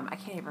it? I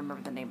can't even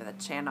remember the name of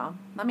the channel.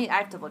 I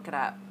have to look it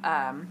up.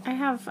 I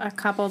have a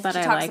couple that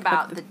I talks like,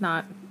 about but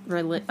not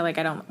really, like,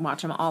 I don't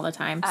watch them all the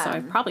time, so I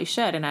probably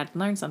should, and I'd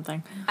learn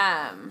something.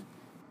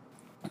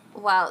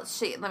 Well,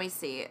 let me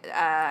see.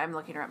 I'm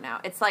looking her up now.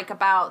 It's, like,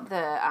 about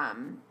the,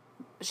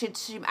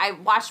 I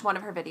watched one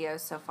of her videos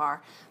so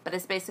far, but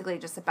it's basically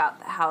just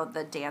about how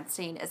the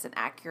dancing isn't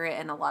accurate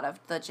in a lot of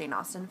the Jane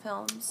Austen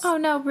films. Oh,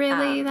 no,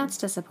 really? That's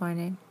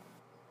disappointing.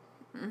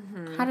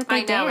 How did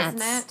they dance?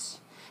 Isn't it?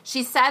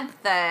 She said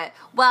that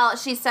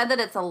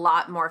it's a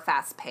lot more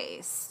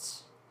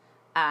fast-paced.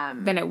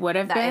 Than it would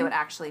have That it been? would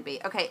actually be.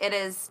 Okay, it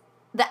is.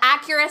 The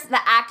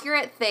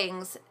accurate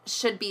things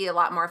should be a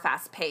lot more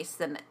fast-paced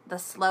than the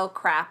slow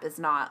crap is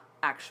not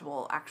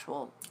actual,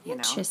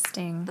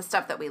 Interesting. the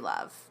stuff that we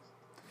love.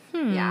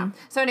 Yeah.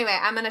 So anyway,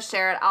 I'm going to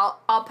share it.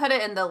 I'll put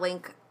it in the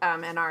link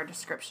in our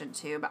description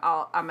too, but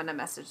I'm going to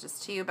message this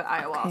to you, but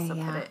I will also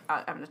put it,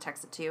 I'm going to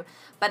text it to you.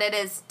 But it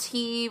is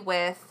tea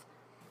with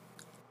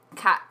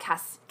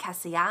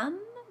Cassian?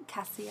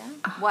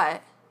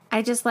 What?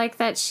 I just like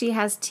that she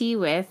has tea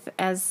with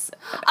as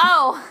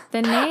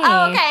the name.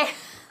 Oh, okay.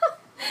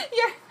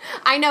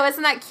 I know,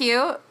 isn't that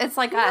cute? It's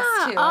like us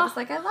too. I was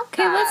like, I love that.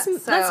 Okay, let's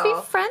be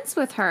friends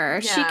with her.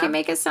 She Yeah. can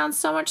make us sound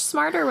so much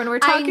smarter when we're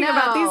talking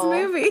about these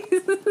movies.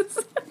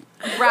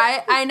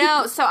 Right? I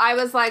know. So I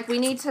was like, we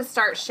need to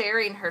start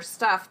sharing her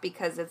stuff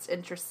because it's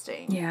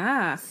interesting.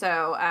 Yeah.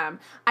 So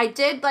I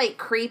did, like,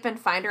 creep and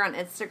find her on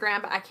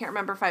Instagram, but I can't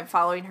remember if I'm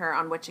following her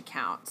on which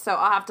account. So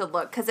I'll have to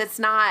look because it's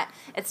not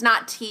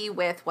tea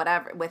with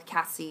whatever with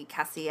Cassian.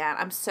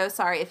 I'm so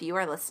sorry if you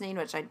are listening,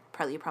 which you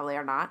probably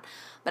are not,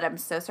 but I'm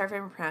so sorry if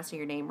I'm pronouncing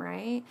your name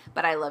right.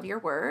 But I love your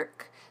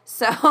work.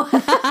 So, but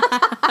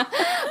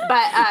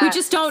we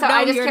just don't know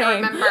I just your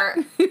can't name.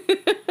 remember.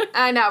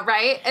 I know,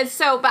 right? And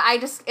so, but I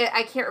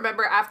can't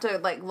remember. I have to,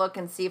 like, look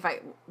and see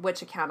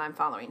which account I'm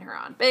following her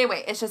on. But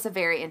anyway, it's just a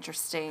very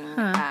interesting,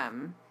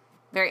 to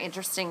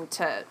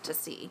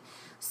see.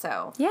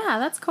 So Yeah,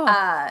 that's cool.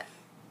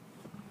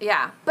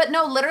 yeah, but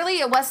no, literally,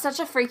 it was such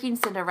a freaking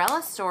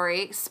Cinderella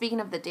story. Speaking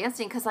of the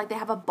dancing, because, like, they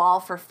have a ball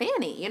for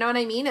Fanny. You know what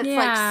I mean? It's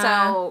like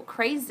so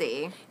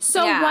crazy.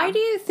 So Yeah. why do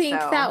you think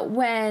that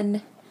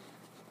when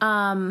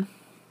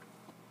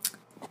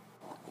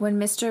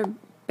Mr.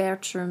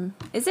 Bertram,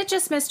 is it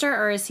just Mr.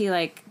 or is he,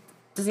 like,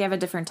 does he have a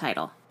different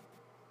title?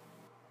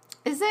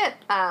 Is it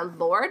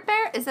Lord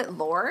Bear? Is it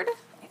Lord?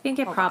 I think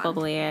it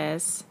probably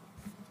is.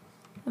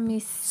 Let me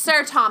see.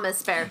 Sir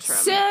Thomas Bertram.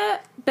 Sir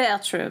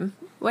Bertram.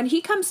 When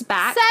he comes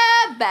back,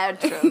 Sir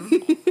Bertram.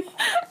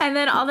 and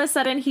then all of a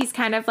sudden he's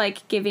kind of,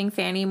 like, giving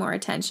Fanny more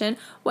attention.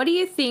 What do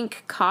you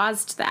think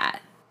caused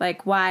that?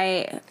 Like,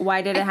 why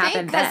did it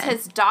happen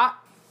because then?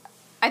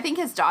 I think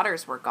his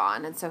daughters were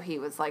gone, and so he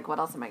was like, what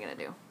else am I going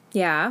to do?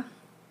 Yeah.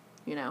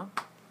 You know?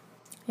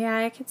 Yeah,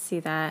 I could see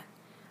that.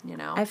 You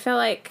know? I feel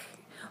like,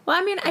 well,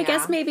 I mean, I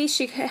guess Yeah. maybe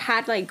she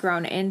had, like,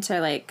 grown into,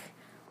 like,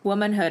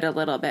 womanhood a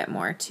little bit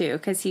more, too.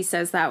 Because he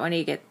says that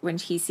when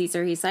he sees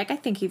her, he's like, I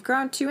think you've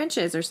grown 2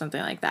 inches or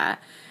something like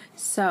that.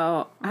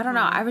 So, I don't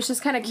know. I was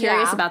just kind of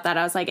curious Yeah. about that.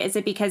 I was like, is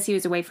it because he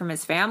was away from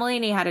his family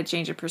and he had a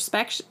change of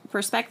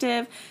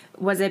perspective?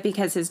 Was it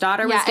because his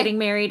daughter was getting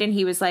married and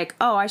he was like,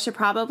 oh, I should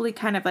probably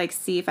kind of, like,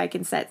 see if I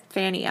can set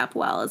Fanny up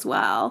well as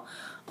well?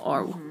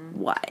 Or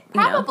what?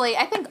 you know? Probably.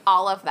 I think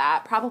all of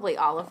that. Probably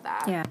all of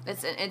that. Yeah.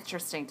 It's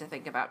interesting to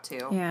think about,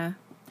 too. Yeah.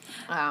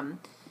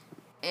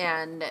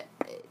 And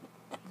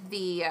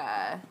the,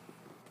 I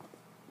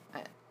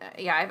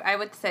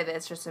would say that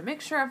it's just a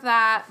mixture of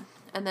that.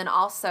 And then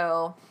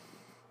also,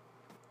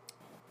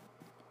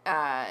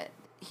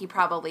 he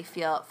probably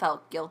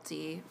felt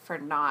guilty for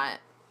not,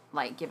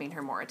 like, giving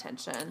her more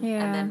attention.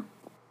 Yeah.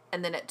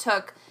 And then it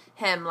took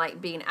him, like,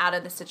 being out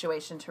of the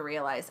situation to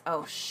realize,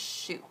 oh,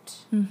 shoot,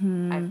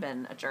 I've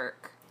been a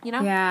jerk. You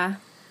know? Yeah.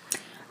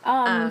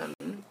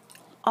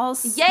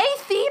 Also, Yay,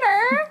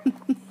 theater!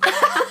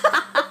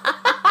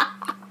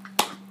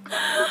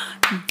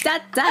 da,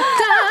 da, da.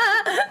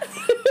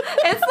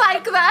 It's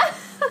like that.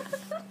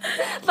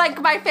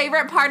 Like, my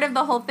favorite part of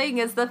the whole thing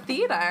is the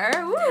theater.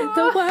 Woo.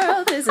 The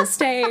world is a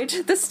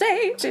stage. The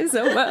stage is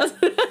a world.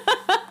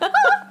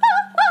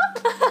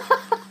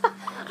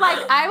 Like,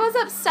 I was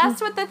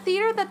obsessed with the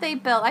theater that they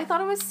built. I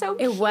thought it was so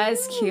cute. It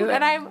was cute.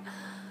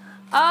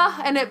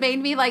 And it made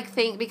me, like,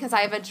 think, because I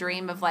have a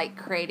dream of, like,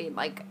 creating,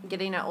 like,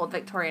 getting an old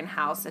Victorian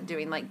house and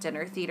doing, like,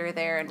 dinner theater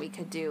there, and we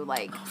could do,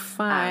 like,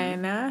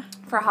 Fine.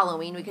 for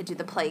Halloween, we could do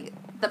the play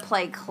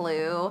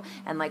Clue,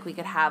 and, like, we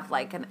could have,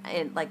 like, a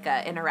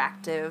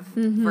interactive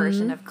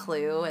version of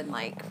Clue, and,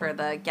 like, for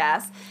the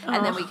guests,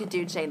 and then we could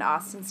do Jane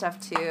Austen stuff,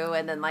 too,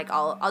 and then, like,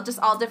 all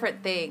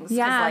different things. 'Cause,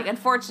 Yeah. like,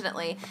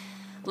 unfortunately,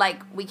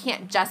 like, we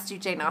can't just do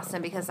Jane Austen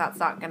because that's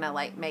not gonna,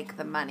 like, make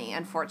the money,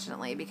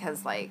 unfortunately,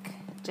 because, like,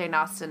 Jane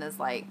Austen is,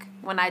 like,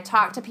 when I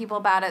talk to people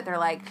about it, they're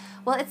like,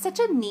 well, it's such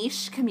a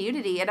niche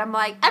community. And I'm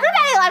like,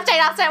 everybody loves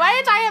Jane Austen. What are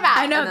you talking about?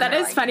 I know, that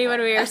is like, funny when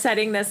we were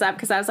setting this up,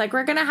 because I was like,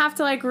 we're going to have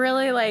to, like,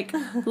 really, like,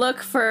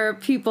 look for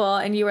people.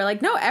 And you were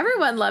like, no,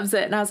 everyone loves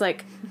it. And I was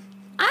like,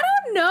 I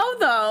don't know,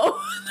 though.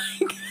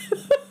 Like,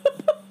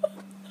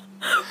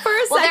 for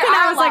a second,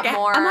 I was like,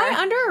 more. am I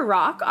under a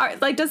rock?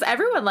 Like, does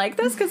everyone like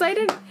this? Because I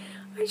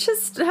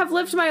just have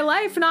lived my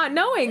life not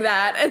knowing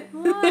that.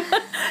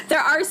 There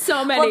are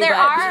so many,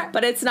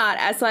 but it's not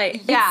as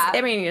like, Yeah.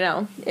 I mean, you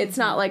know, it's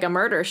not like a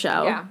murder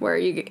show where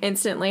you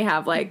instantly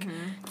have like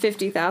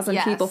 50,000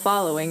 people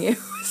following you.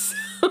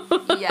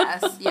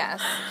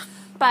 Yes.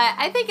 But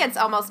I think it's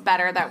almost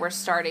better that we're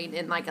starting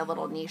in, like, a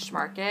little niche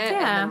market,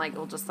 and then, like,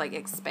 we'll just, like,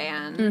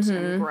 expand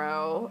and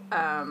grow.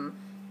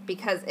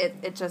 Because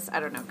it just, I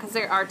don't know, because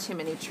there are too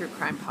many true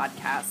crime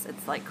podcasts.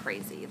 It's, like,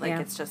 crazy. Like,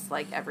 it's just,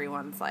 like,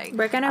 everyone's, like...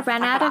 We're going to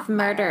run out of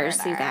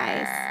murders, you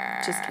guys.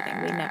 Just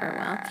kidding. We never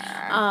will.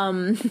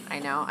 I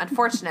know.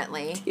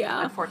 Unfortunately.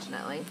 Yeah.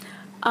 Unfortunately.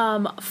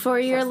 For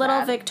your little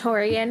sad.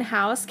 Victorian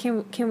house,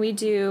 can we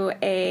do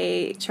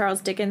a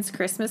Charles Dickens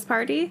Christmas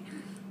party?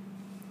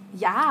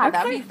 Yeah,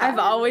 that'd be fun. I've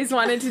always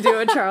wanted to do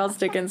a Charles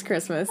Dickens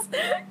Christmas.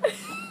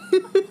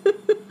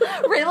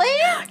 Really?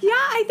 Yeah,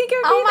 I think it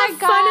would be Oh my the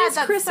God, funnest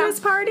that's Christmas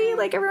so party.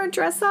 Like, everyone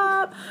dress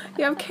up.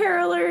 You have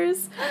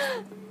carolers.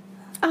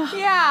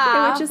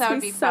 Yeah. It would just that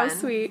would be fun. so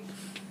sweet.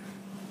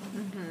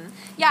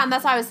 Yeah, and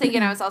that's what I was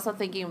thinking. I was also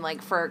thinking, like,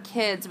 for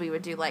kids, we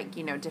would do, like,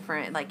 you know,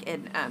 different, like,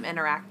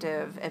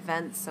 interactive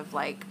events of,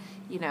 like,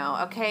 you know,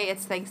 okay,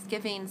 it's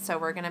Thanksgiving, so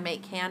we're going to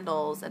make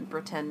candles and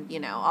pretend, you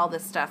know, all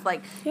this stuff.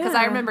 Like, because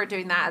I remember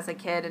doing that as a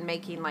kid and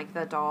making, like,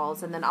 the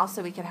dolls. And then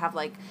also we could have,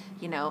 like,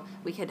 you know,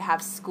 we could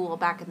have school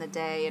back in the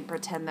day and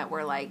pretend that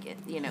we're, like,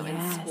 you know,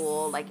 in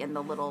school, like, in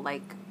the little,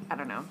 like, I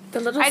don't know. The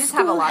little I just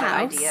have a lot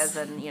schoolhouse. of ideas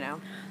and, you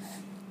know.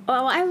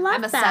 Oh, I love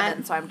I'm a that.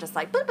 7, so I'm just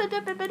like,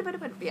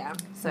 yeah.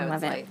 So I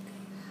love it's it. like,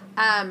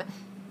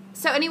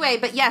 so anyway,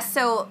 but yes,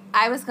 so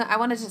I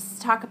wanted to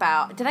just talk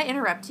about, did I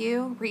interrupt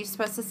you? Were you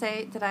supposed to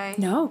say, did I?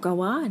 No,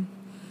 go on.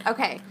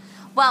 Okay.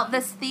 Well,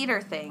 this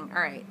theater thing.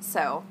 All right.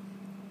 So,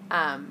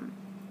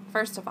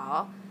 first of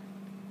all,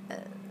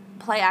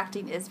 play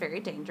acting is very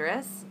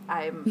dangerous.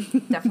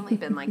 I'm definitely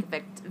been like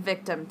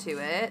victim to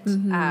it.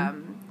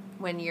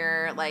 When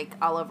you're like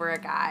all over a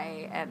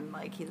guy and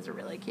like he's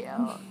really cute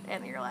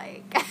and you're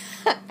like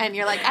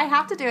I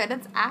have to do it.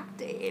 It's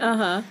acting.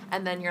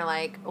 And then you're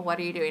like, what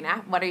are you doing?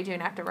 What are you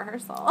doing after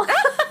rehearsal?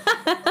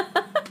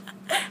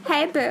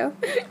 Hey, boo.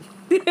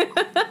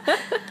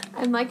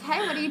 I'm like, hey,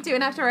 what are you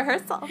doing after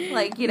rehearsal?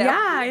 Like, you know,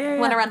 Yeah.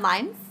 want to run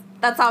lines?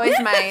 That's always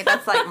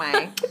that's like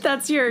my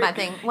my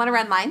thing. Want to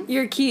run lines?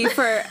 your key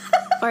for,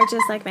 or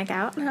just like make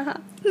out. I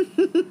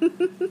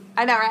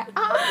know, right?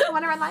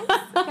 Want to run lines?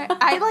 Okay.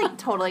 I like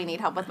totally need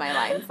help with my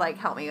lines. Like,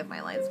 help me with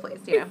my lines, please.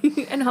 You know.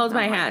 And hold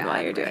my Oh hand God,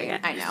 while you're right. doing it.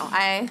 I know.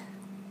 I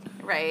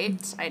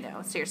Right? I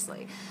know,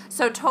 seriously.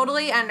 So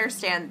totally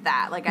understand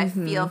that. Like, I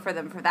feel for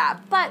them for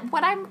that. But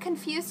what I'm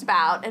confused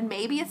about, and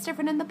maybe it's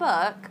different in the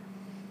book,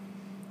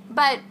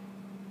 but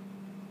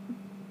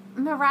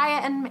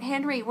Mariah and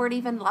Henry weren't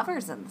even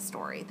lovers in the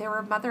story. They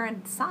were mother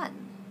and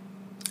son.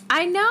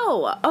 I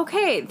know.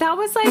 Okay, that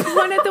was like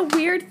one of the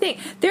weird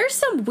things. There's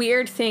some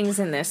weird things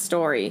in this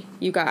story,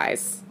 you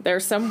guys.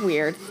 There's some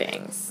weird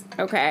things.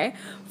 Okay?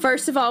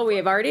 First of all, we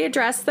have already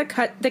addressed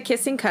the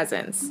kissing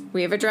cousins.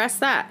 We have addressed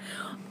that.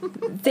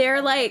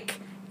 They're like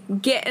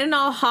getting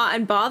all hot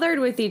and bothered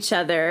with each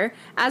other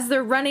as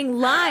they're running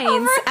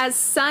lines as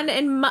son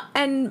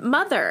and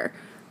mother.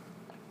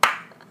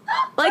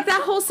 Like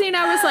that whole scene,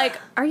 I was like,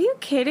 "Are you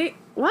kidding?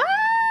 What?"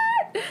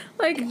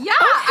 Like, Yeah,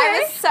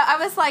 okay. I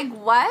was like,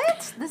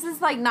 what? This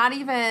is like not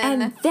even.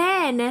 And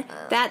then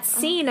that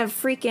scene of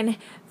freaking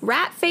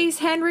rat face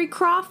Henry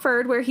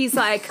Crawford where he's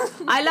like,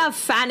 "I love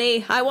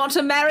Fanny. I want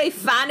to marry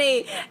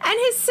Fanny," and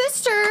his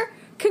sister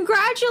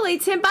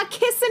congratulates him by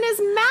kissing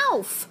his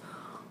mouth.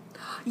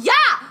 Yeah,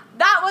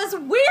 that was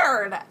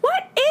weird.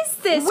 What is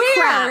this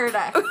Weird.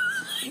 crap?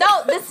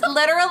 No, this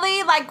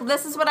literally, like,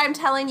 this is what I'm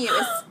telling you.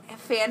 Is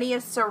Fanny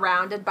is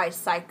surrounded by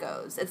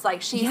psychos. It's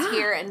like she's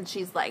here and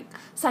she's like,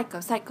 psycho.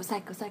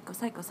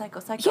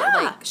 Yeah,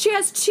 Like, she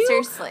has two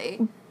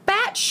seriously.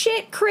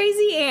 batshit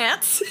crazy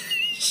aunts.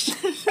 She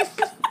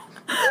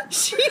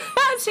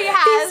has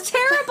these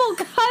terrible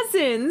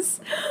cousins.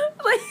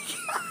 Like,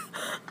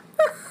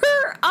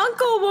 her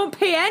uncle won't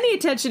pay any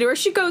attention to her.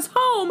 She goes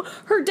home.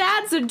 Her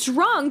dad's a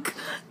drunk.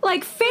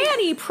 Like,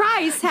 Fanny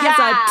Price has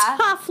a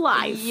tough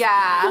life.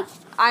 Yeah,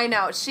 I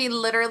know. She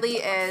literally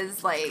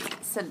is like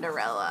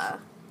Cinderella.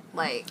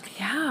 Like,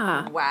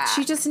 yeah. Wow.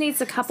 She just needs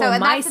a couple So,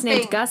 and that's mice the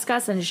named thing. Gus,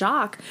 Gus, and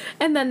Jacques.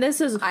 And then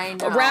this is I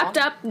know. a wrapped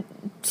up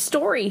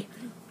story.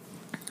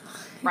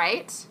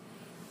 Right?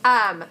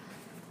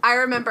 I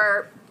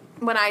remember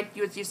when I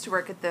used to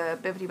work at the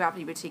Bibbidi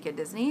Bobbidi Boutique at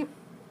Disney,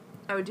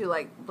 I would do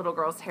like little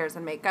girls' hairs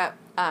and makeup.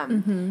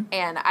 And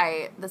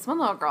this one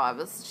little girl, I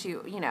was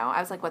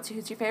like,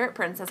 who's your favorite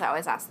princess? I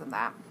always ask them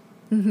that.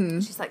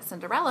 She's like,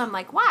 Cinderella. I'm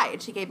like, why?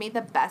 And she gave me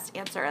the best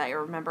answer that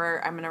I'm going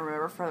to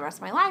remember for the rest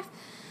of my life.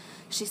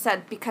 She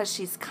said, because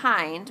she's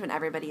kind when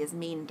everybody is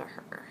mean to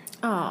her.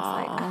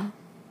 Aww.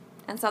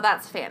 And so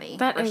that's Fanny.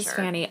 That for is sure,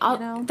 Fanny. you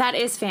know? That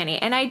is Fanny.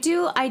 And I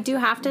do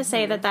have to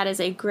say that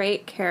is a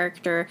great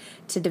character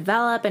to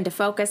develop and to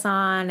focus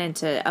on and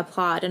to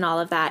applaud and all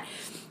of that.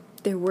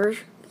 There were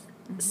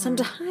some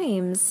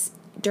times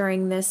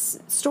during this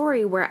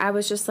story where I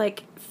was just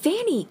like,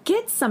 Fanny,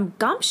 get some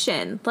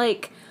gumption.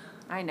 Like,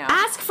 I know.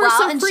 ask for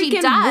some and she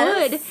freaking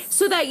does. wood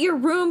so that your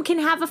room can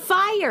have a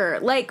fire.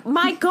 Like,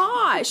 my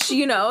gosh,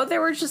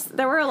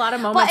 there were a lot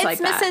of moments like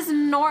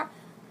that.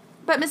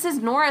 But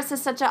Mrs. Norris is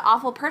such an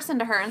awful person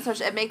to her, and so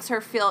it makes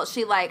her feel,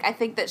 I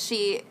think that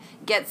she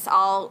gets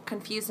all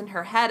confused in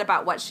her head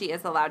about what she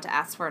is allowed to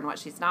ask for and what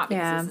she's not,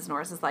 because Mrs.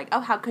 Norris is like, oh,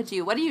 how could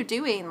you? What are you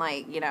doing?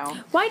 Like,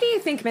 Why do you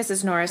think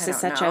Mrs. Norris is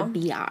such know. a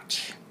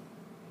biatch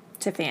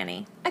to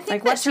Fanny? I think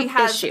like, that what's she her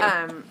has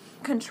issue?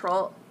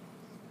 control.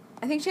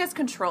 I think she has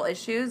control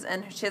issues,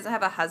 and she doesn't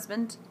have a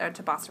husband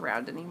to boss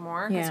around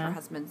anymore because her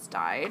husband's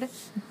died.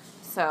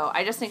 So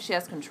I just think she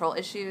has control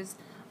issues.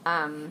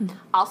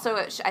 Also,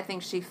 I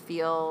think she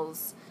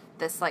feels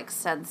this like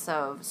sense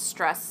of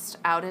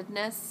stressed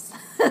outedness.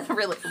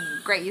 Really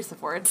great use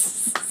of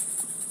words.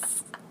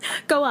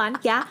 Go on,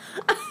 yeah.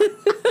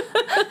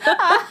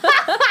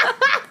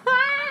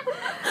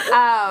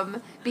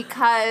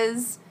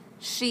 Because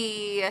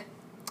she's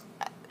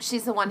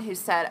the one who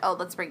said, "Oh,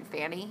 let's bring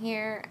Fanny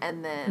here,"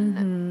 and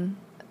then.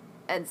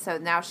 And so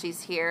now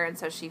she's here, and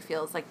so she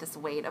feels like this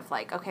weight of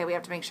like, okay, we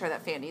have to make sure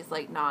that Fanny's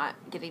like not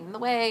getting in the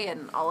way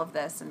and all of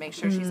this, and make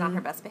sure she's on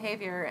her best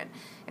behavior and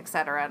et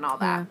cetera and all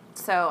that.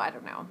 So I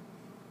don't know.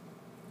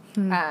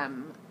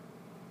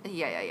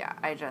 Yeah.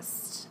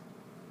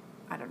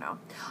 I don't know.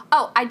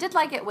 Oh, I did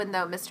like it when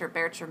though Mr.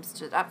 Bertram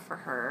stood up for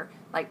her,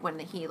 like when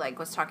he like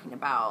was talking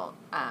about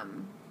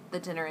the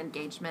dinner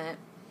engagement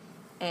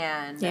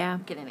and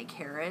getting a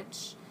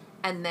carriage.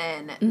 And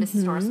then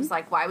Mrs. Norris was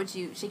like, why would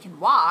you, she can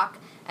walk.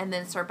 And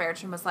then Sir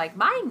Bertram was like,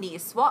 my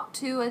niece walked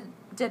to a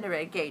dinner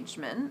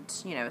engagement,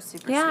 super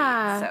sweet.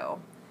 So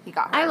he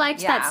got her. I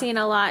liked that scene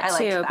a lot,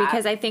 too, that.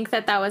 because I think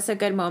that was a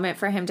good moment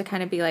for him to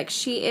kind of be like,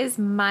 she is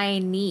my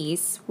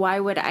niece. Why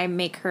would I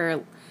make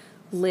her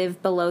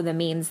live below the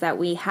means that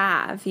we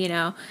have,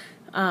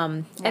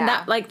 And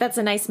that's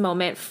a nice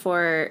moment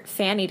for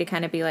Fanny to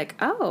kind of be like,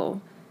 oh,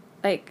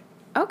 like,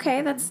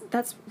 okay,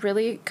 that's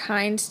really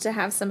kind to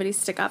have somebody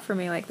stick up for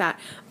me like that.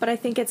 But I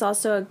think it's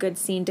also a good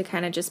scene to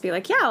kind of just be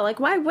like, yeah, like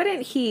why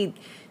wouldn't he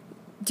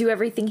do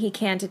everything he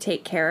can to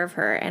take care of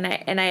her? And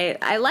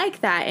I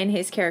like that in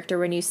his character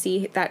when you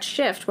see that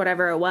shift,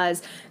 whatever it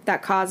was,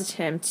 that caused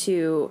him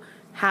to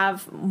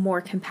have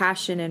more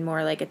compassion and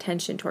more like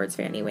attention towards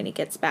Fanny when he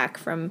gets back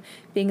from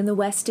being in the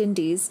West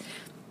Indies.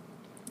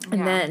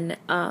 And then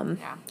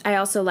I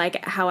also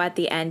like how at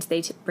the end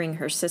they bring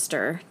her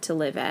sister to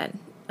live at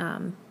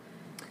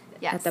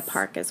the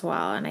park as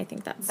well, and I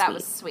think that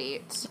was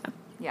sweet.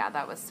 Yeah,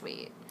 that was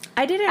sweet.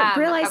 I didn't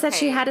realize that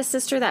she okay. had a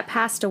sister that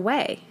passed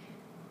away.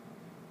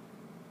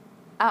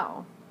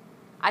 Oh.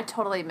 I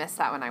totally missed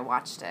that when I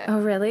watched it. Oh,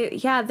 really?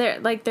 Yeah,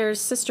 their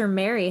sister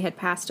Mary had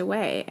passed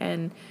away,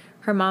 and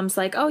her mom's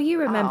like, "Oh, you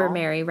remember Oh.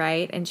 Mary,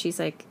 right?" And she's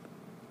like,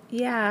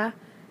 "Yeah,"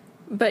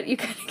 but you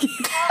kind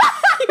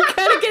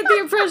of get the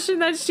impression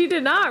that she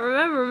did not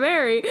remember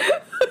Mary.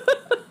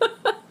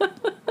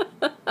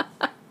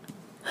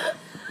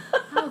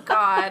 Oh,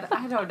 God.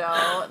 I don't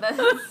know.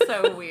 That's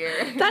so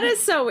weird. That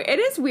is so. It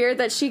is weird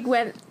that she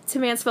went to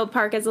Mansfield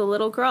Park as a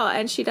little girl,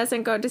 and she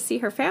doesn't go to see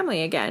her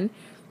family again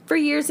for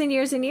years and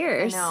years and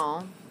years. I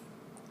know.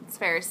 It's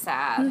very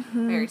sad.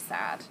 Very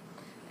sad.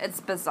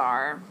 It's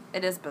bizarre.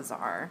 It is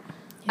bizarre.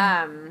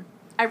 Yeah.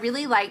 I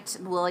really liked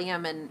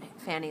William and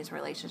Fanny's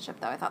relationship,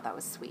 though. I thought that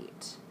was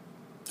sweet.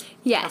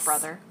 Yes. Her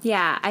brother.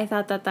 Yeah, I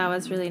thought that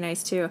was really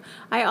nice too.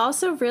 I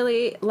also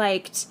really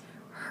liked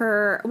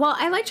her. Well,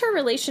 I liked her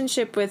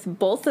relationship with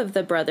both of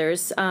the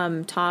brothers,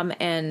 Tom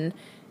and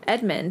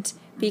Edmund,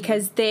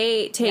 because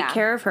they take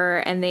care of her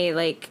and they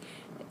like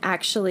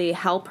actually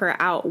help her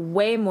out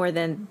way more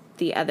than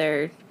the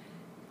other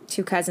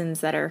two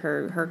cousins that are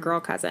her girl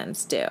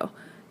cousins do.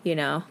 You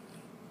know,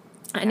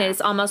 and it's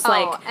almost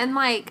like and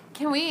like,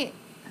 can we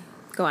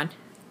go on.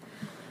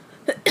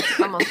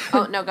 almost?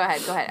 Oh no, go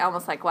ahead. Go ahead.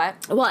 Almost like what?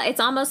 Well, it's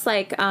almost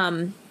like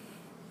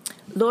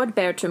Lord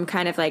Bertram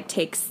kind of like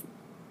takes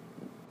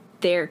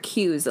their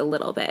cues a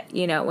little bit.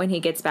 You know, when he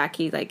gets back,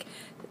 he like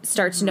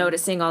starts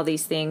noticing all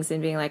these things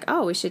and being like,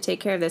 "Oh, we should take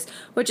care of this,"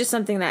 which is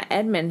something that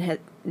Edmund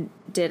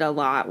did a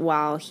lot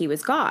while he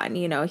was gone.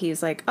 You know,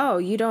 he's like, "Oh,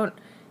 you don't."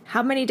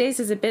 How many days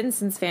has it been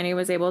since Fanny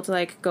was able to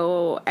like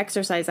go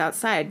exercise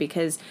outside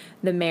because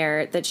the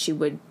mare that she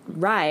would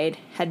ride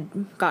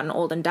had gotten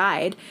old and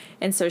died,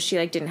 and so she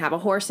like didn't have a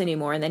horse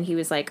anymore. And then he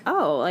was like,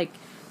 "Oh, like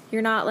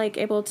you're not like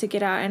able to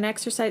get out and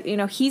exercise." You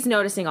know, he's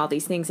noticing all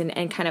these things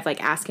and kind of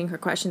like asking her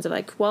questions of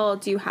like, "Well,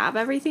 do you have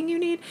everything you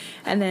need?"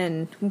 And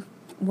then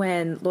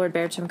when Lord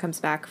Bertram comes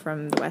back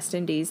from the West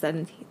Indies,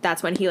 then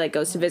that's when he like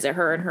goes to visit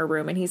her in her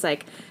room, and he's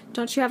like,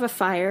 "Don't you have a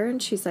fire?"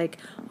 And she's like,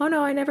 "Oh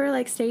no, I never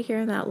like stay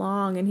here that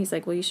long." And he's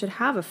like, "Well, you should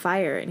have a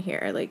fire in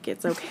here. Like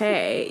it's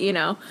okay," you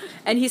know.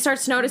 And he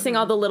starts noticing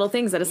all the little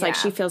things that it's like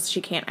she feels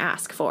she can't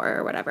ask for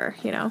or whatever,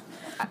 you know.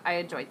 I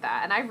enjoyed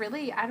that, and I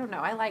don't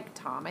know. I like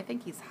Tom. I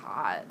think he's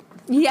hot.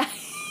 Yeah.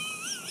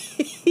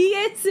 He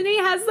is, and he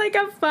has like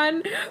a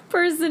fun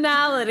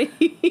personality.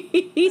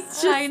 He's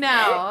just, I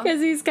know.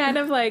 because he's kind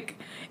of like,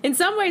 in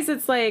some ways,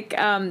 it's like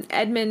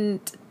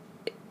Edmund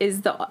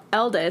is the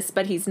eldest,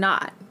 but he's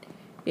not.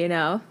 You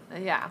know.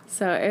 Yeah.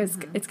 So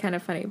it's kind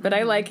of funny, but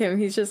I like him.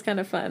 He's just kind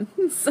of fun.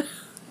 So.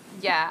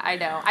 Yeah, I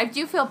know. I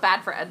do feel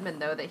bad for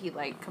Edmund though that he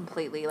like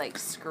completely like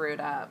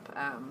screwed up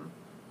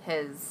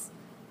his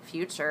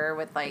future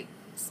with like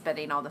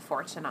spending all the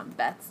fortune on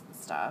bets and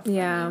stuff.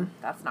 Yeah. I mean,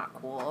 that's not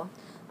cool.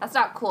 That's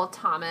not cool,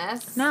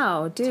 Thomas.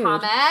 No, dude.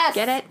 Thomas!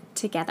 Get it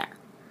together.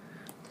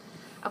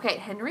 Okay,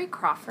 Henry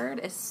Crawford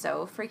is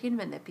so freaking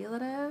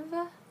manipulative.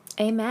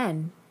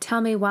 Amen. Tell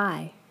me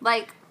why.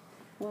 Like,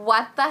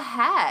 what the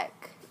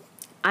heck?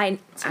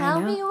 Tell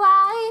know. me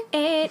why.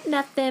 Ain't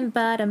nothing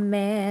but a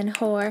man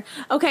whore.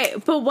 Okay,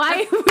 but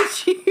why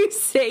would you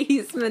say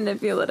he's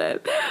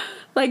manipulative?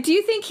 Like, do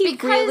you think he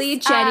really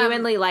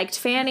genuinely liked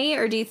Fanny,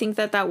 or do you think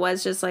that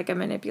was just like a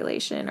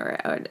manipulation or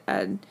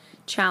a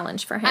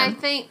challenge for him? I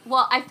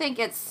think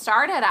it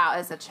started out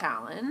as a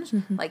challenge.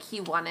 Mm-hmm. Like, he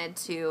wanted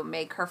to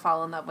make her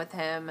fall in love with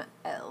him.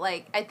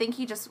 Like, I think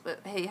he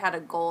had a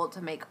goal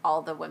to make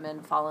all the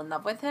women fall in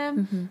love with him.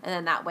 Mm-hmm. And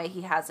then that way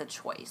he has a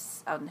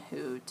choice on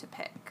who to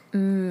pick.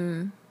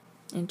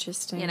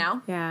 Interesting. You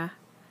know? Yeah.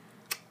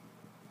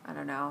 I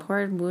don't know.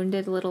 Poor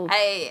wounded little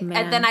man.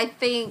 And then I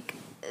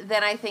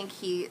think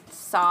he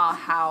saw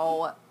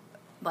how,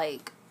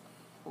 like,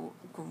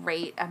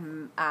 great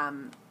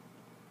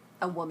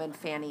a woman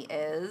Fanny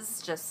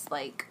is, just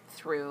like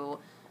through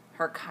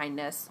her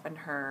kindness and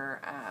her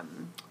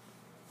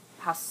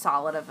how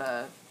solid of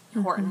a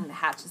Horton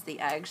hatches the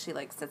egg. She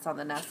like sits on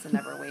the nest and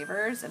never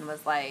wavers, and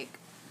was like,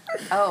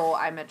 "Oh,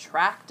 I'm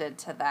attracted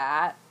to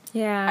that.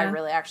 Yeah, I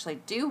really actually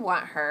do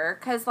want her."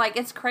 Because like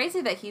it's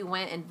crazy that he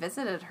went and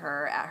visited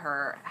her at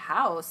her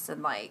house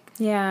and like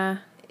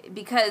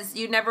because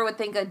you never would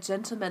think a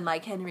gentleman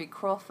like Henry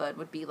Crawford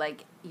would be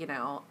like, you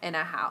know, in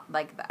a house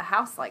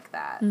like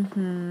that.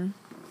 Mm-hmm.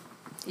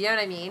 You know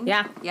what I mean?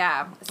 Yeah.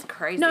 Yeah. It's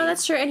crazy. No,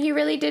 that's true. And he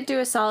really did do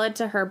a solid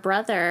to her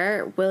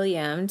brother,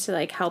 William, to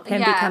like help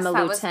him become a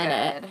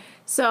lieutenant.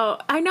 So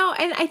I know,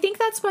 and I think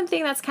that's one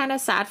thing that's kind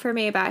of sad for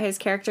me about his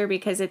character,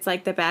 because it's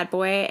like the bad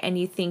boy and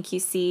you think you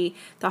see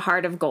the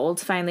heart of gold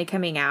finally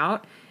coming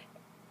out,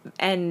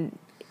 and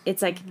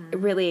it's like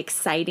really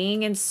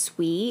exciting and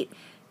sweet,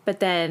 but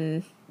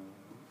then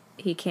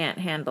he can't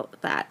handle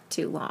that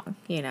too long,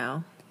 you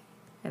know?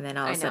 And then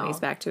all of a sudden he's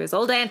back to his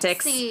old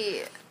antics.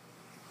 See,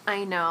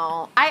 I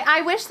know.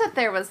 I wish that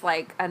there was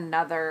like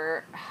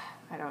another,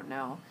 I don't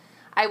know.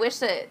 I wish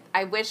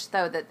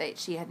though that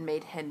she had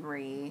made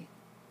Henry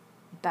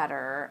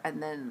better,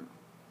 and then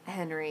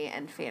Henry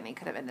and Fanny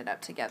could have ended up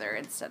together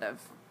instead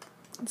of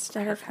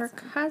instead of her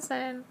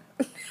cousin.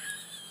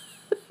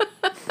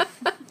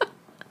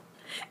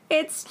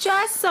 It's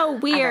just so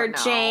weird,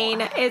 know.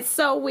 Jane. It's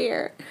so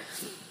weird.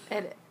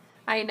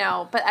 I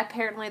know, but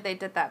apparently they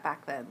did that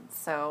back then,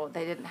 so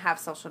they didn't have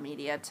social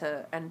media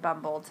and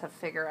Bumble to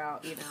figure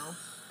out,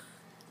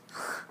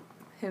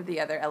 who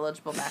the other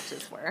eligible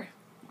matches were.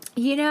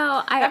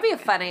 That'd be a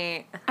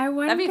funny. I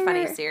wonder. That'd be a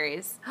funny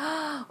series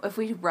if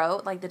we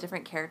wrote like the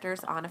different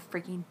characters on a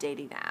freaking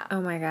dating app.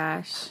 Oh my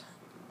gosh,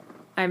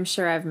 I'm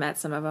sure I've met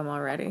some of them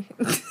already.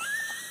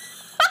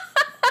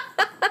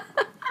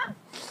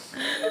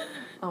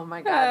 Oh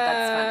my god,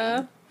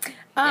 that's funny.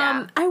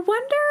 Yeah. I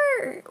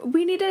wonder.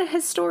 We need a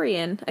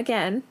historian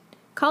again.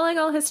 Calling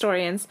all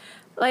historians.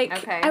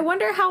 Okay. I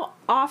wonder how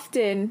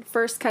often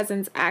first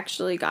cousins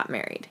actually got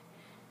married.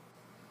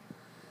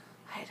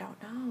 I don't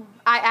know.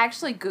 I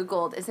actually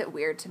Googled, is it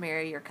weird to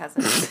marry your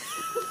cousin?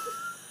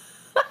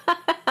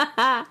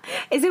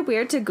 Is it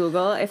weird to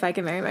Google if I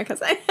can marry my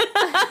cousin?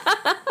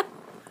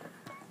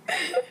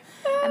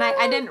 And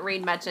I didn't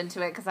read much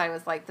into it because I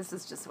was like,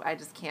 I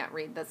just can't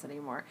read this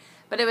anymore.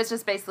 But it was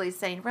just basically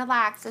saying,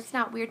 relax, it's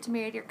not weird to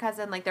marry your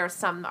cousin. Like, there were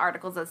some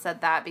articles that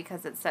said that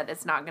because it said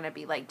it's not going to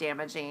be, like,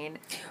 damaging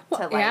to,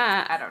 like,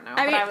 yeah. I don't know.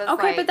 I mean, but I was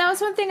okay, but that was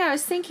one thing I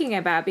was thinking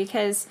about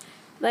because,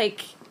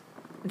 like,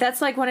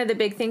 that's, like, one of the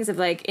big things of,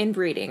 like,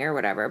 inbreeding or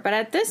whatever. But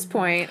at this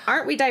point,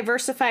 aren't we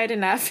diversified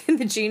enough in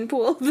the gene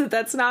pool that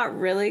that's not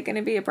really going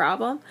to be a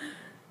problem?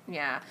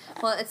 Yeah.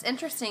 Well, it's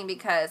interesting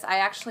because I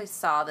actually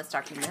saw this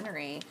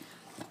documentary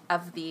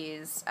of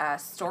these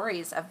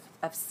stories of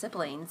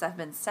siblings that have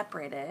been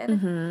separated.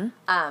 Mm-hmm.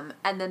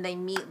 And then they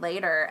meet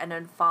later and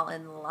then fall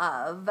in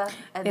love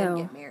and then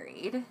get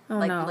married. Oh,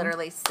 like, no.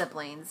 literally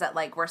siblings that,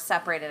 like, were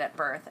separated at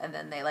birth and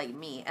then they, like,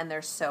 meet and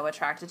they're so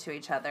attracted to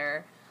each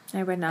other.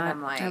 I would not.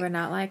 I'm like- I would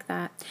not like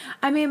that.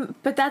 I mean,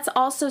 but that's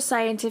also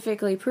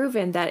scientifically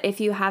proven that if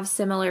you have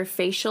similar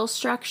facial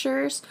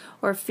structures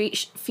or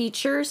facial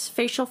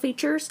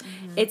features,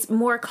 it's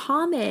more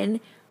common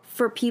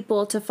for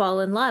people to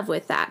fall in love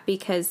with that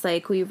because,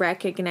 like, we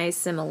recognize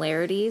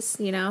similarities,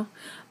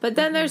 But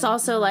then there's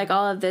also, like,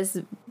 all of this,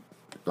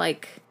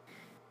 like,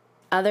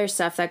 other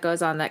stuff that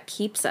goes on that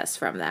keeps us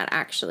from that,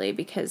 actually,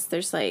 because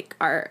there's, like,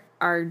 our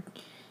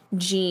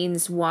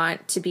genes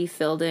want to be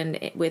filled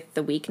in with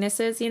the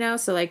weaknesses,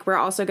 So, like, we're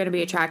also going to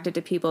be attracted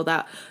to people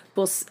that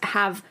will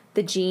have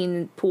the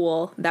gene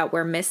pool that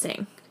we're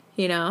missing,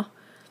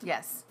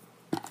 Yes.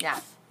 Yeah.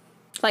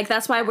 Like,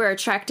 that's why we're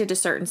attracted to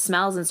certain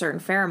smells and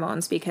certain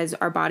pheromones because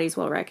our bodies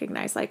will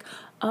recognize, like,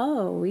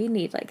 oh, we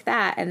need, like,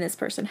 that, and this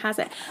person has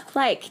it.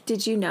 Like,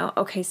 did you know?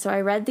 Okay, so I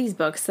read these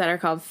books that are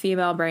called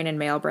Female Brain and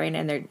Male Brain,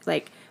 and they're,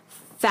 like,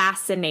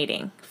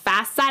 fascinating.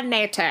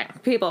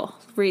 People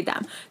read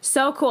them.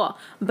 So cool.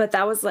 But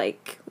that was,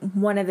 like,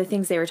 one of the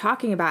things they were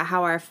talking about,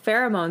 how our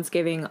pheromones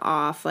giving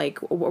off, like,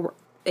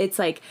 it's,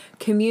 like,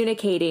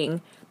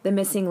 communicating the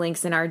missing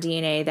links in our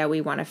DNA that we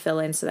want to fill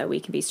in so that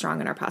we can be strong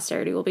and our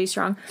posterity will be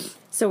strong.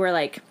 So we're,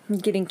 like,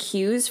 getting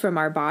cues from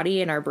our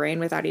body and our brain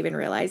without even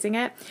realizing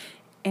it.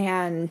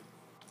 And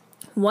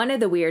one of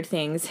the weird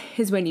things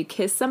is when you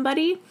kiss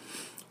somebody,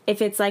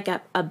 if it's, like,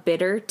 a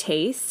bitter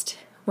taste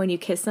when you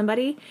kiss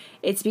somebody,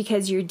 it's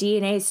because your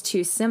DNA is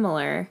too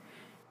similar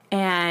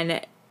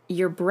and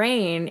your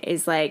brain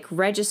is, like,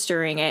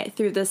 registering it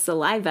through the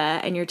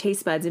saliva and your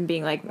taste buds and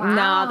being like,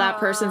 no, that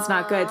person's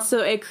not good.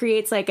 So it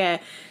creates, like,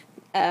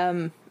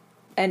 an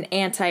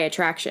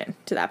anti-attraction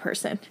to that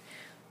person.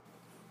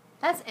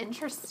 That's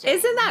interesting.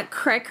 Isn't that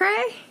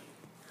cray-cray?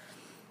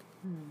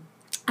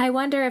 I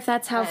wonder if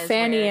that's how That is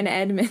Fanny weird.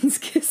 and Edmund's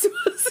kiss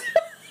was.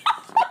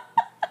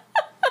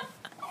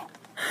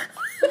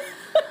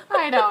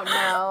 I don't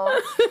know.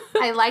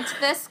 I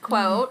liked this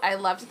quote. I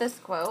loved this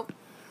quote.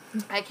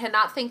 I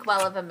cannot think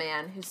well of a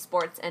man who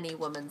sports any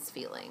woman's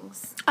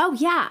feelings. Oh,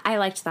 yeah. I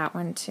liked that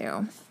one,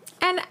 too.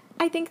 And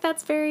I think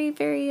that's very,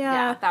 very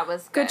That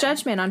was good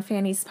judgment on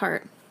Fanny's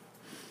part.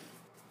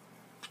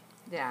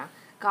 Yeah.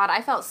 God,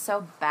 I felt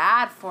so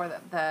bad for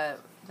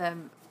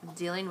them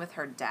dealing with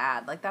her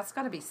dad. Like, that's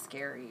got to be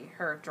scary.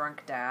 Her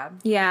drunk dad.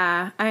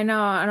 Yeah, I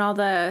know. And all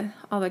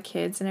the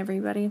kids and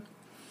everybody.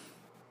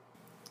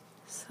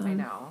 So. I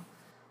know.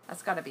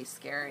 That's got to be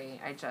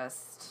scary.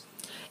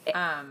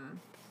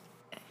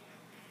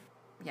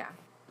 Yeah.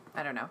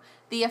 I don't know.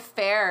 The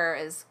affair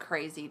is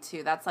crazy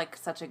too. That's like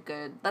that's a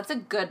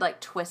good like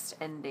twist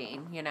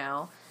ending,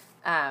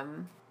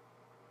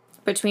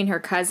 Between her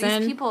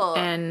cousin These people-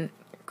 and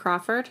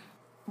Crawford?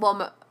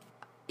 Well,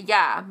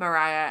 yeah,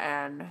 Mariah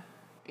and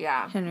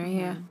Henry,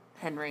 yeah.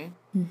 Henry.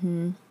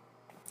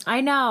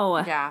 I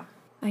know. Yeah.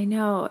 I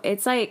know.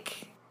 It's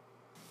like,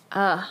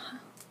 I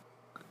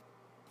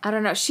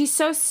don't know. She's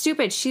so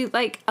stupid. She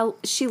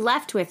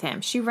left with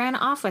him. She ran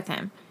off with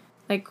him.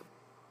 Like,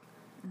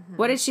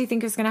 what did she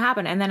think was going to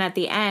happen? And then at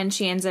the end,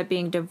 she ends up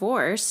being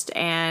divorced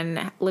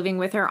and living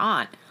with her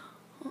aunt.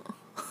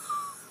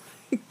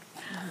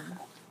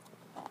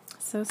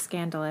 So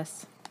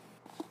scandalous.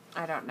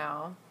 I don't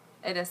know.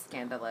 It is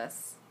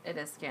scandalous. It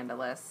is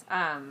scandalous.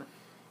 So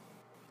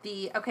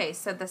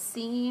the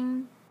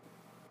scene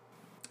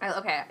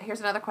Okay, here's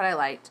another quote I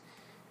liked.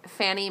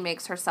 Fanny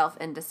makes herself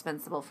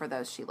indispensable for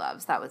those she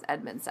loves. That was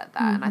Edmund said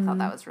that, and I thought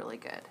that was really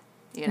good.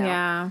 You know?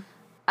 Yeah.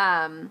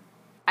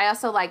 I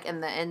also like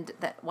in the end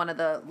that one of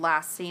the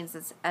last scenes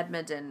is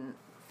Edmund and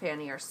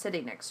Fanny are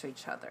sitting next to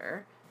each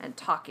other and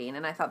talking,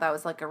 and I thought that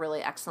was like a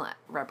really excellent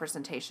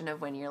representation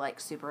of when you're like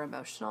super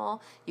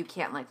emotional, you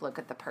can't like look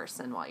at the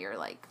person while you're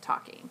like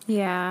talking.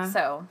 Yeah.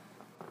 So,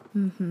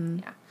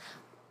 yeah.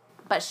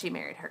 But she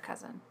married her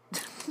cousin.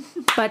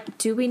 But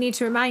do we need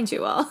to remind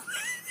you all?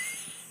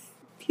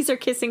 These are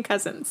kissing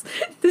cousins.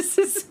 This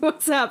is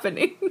what's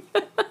happening.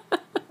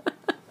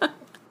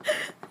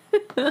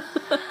 So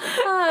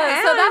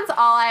that's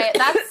all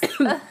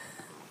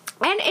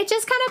And it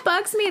just kind of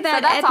bugs me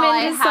that that's Edmund all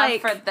I is have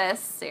like, for this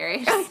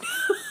series.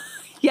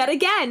 yet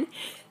again,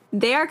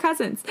 they are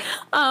cousins.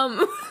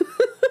 No,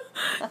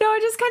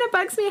 it just kind of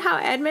bugs me how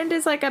Edmund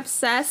is like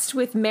obsessed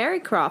with Mary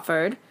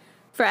Crawford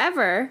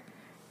forever.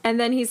 And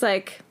then he's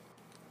like,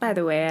 by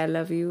the way, I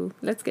love you.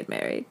 Let's get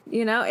married.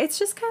 You know, it's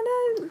just kind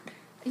of weird.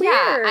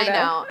 Yeah, I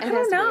know. I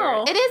don't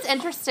know. Weird. It is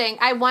interesting.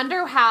 I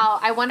wonder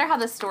how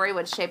the story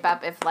would shape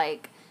up if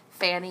like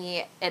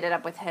Fanny ended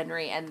up with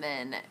Henry and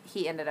then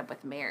he ended up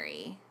with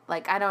Mary.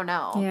 Like, I don't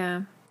know.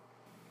 Yeah.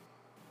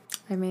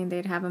 I mean,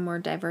 they'd have a more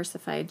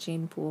diversified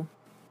gene pool.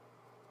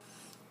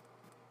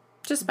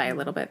 Just by a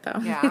little bit, though.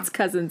 Yeah. It's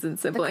cousins and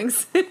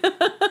siblings.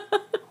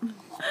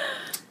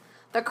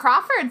 The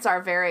Crawfords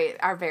are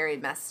very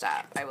messed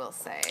up, I will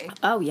say.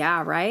 Oh,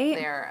 yeah, right?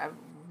 They're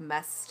a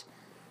messed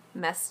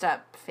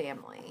up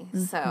family.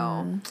 So,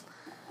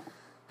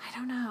 I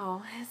don't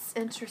know. It's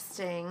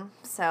interesting.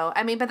 So,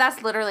 I mean, but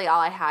that's literally all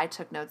I had. I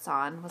took notes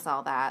on was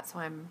all that. So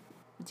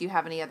do you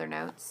have any other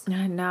notes?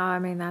 No, I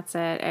mean, that's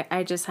it.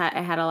 I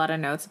had a lot of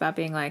notes about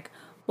being like,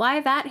 why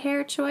that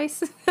hair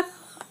choice?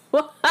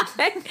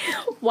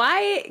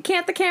 Why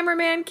can't the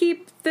cameraman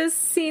keep this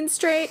scene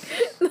straight?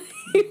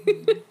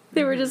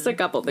 There were just a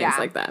couple things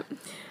like that.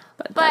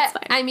 But that's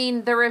fine. I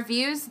mean, the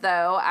reviews,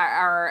 though,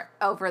 are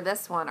over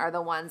this one are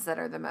the ones that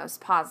are the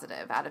most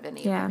positive out of any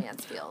of the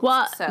Mansfields.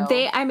 Well, so.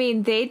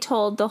 they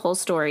told the whole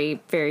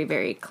story very,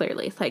 very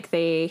clearly. Like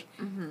they,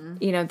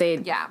 you know,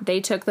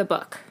 they took the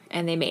book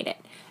and they made it.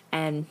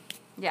 And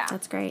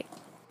that's great.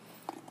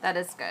 That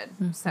is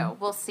good. So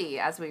we'll see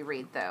as we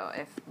read, though,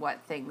 if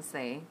what things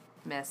they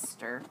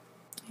missed or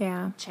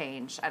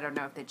changed. I don't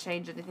know if they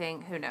changed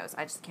anything. Who knows?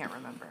 I just can't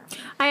remember.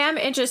 I am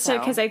interested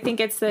because I think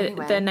it's the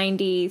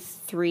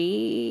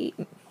 93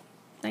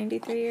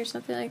 or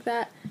something like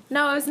that.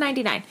 No, it was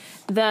 99.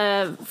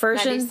 The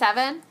version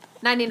 97?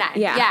 99.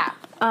 Yeah.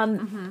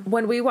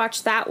 When we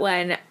watched that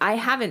one, I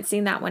haven't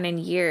seen that one in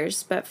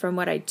years, but from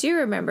what I do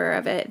remember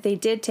of it, they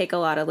did take a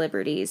lot of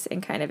liberties in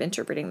kind of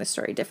interpreting the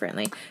story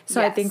differently.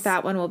 So I think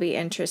that one will be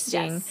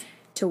interesting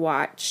to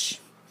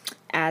watch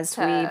as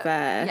we've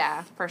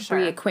for sure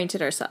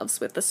reacquainted ourselves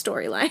with the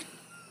storyline.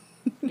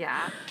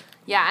 Yeah,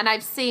 and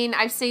I've seen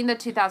the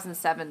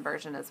 2007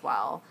 version as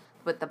well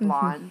with the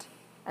blonde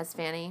as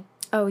Fanny.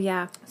 Oh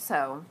yeah.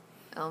 So,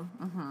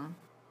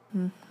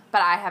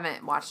 but I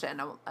haven't watched it in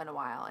a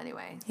while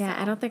anyway. Yeah,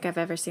 so. I don't think I've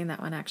ever seen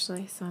that one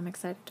actually, so I'm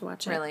excited to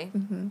watch it. Really?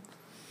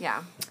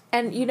 Yeah.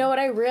 And you know what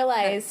I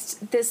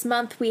realized? This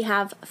month we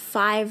have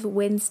 5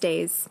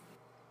 Wednesdays.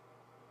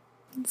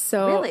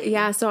 So, really?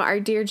 So our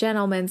Dear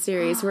Gentleman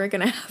series, we're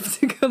going to have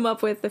to come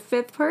up with the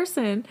 5th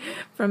person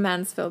from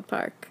Mansfield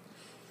Park.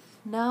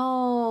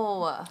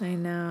 No. I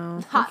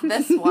know. Not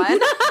this one.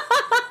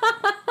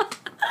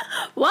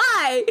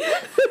 Why?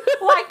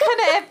 Why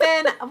couldn't it have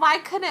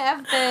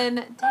been,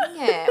 dang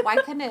it, why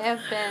couldn't it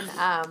have been,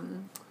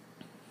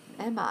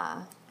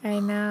 Emma? I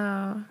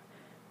know.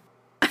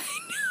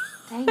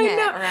 Dang it.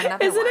 Or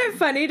another Isn't one. it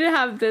funny to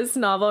have this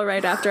novel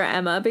right after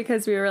Emma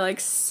because we were like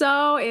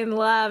so in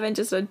love and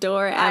just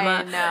adore Emma.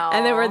 I know.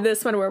 And then we're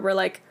this one where we're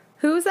like,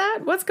 who's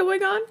that? What's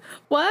going on?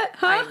 What?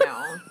 Huh? I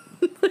know.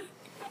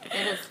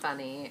 It is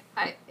funny.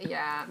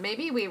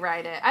 Maybe we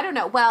write it. I don't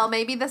know. Well,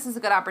 maybe this is a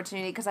good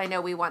opportunity because I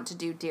know we want to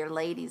do Dear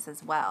Ladies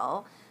as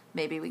well.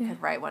 Maybe we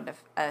could write one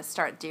to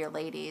start Dear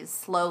Ladies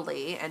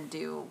slowly and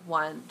do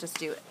one,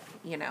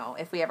 you know,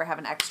 if we ever have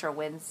an extra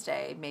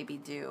Wednesday, maybe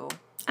do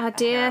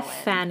Dear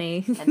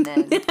Fanny. And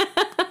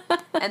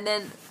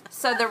then,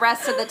 so the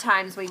rest of the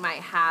times we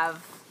might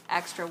have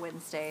extra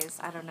Wednesdays.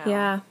 I don't know.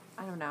 Yeah.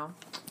 I don't know.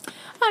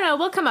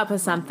 We'll come up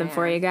with something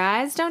for you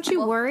guys. Don't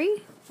you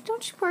worry.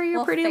 Don't you worry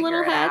your pretty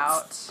little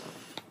heads.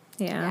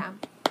 Yeah.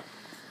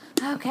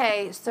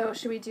 Okay, so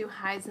should we do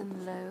highs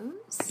and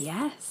lows?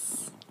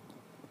 Yes.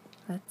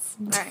 All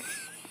right.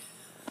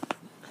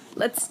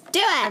 Let's do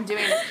it. I'm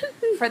doing,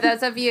 for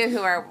those of you who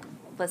are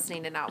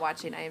listening and not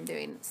watching, I am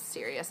doing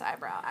serious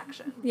eyebrow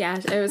action. Yeah,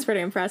 it was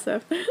pretty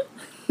impressive.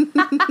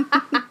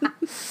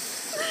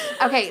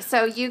 Okay,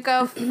 so you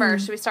go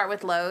first. Should we start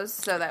with lows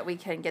so that we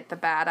can get the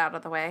bad out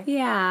of the way?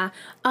 Yeah.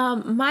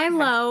 My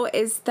low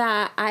is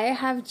that I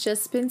have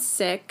just been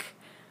sick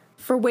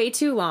for way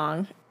too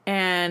long,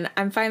 and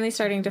I'm finally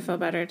starting to feel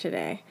better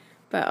today.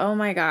 But oh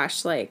my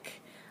gosh,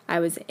 like, I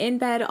was in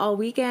bed all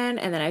weekend,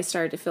 and then I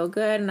started to feel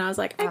good, and I was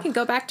like, I can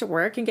go back to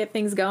work and get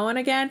things going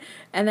again.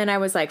 And then I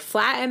was like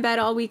flat in bed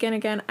all weekend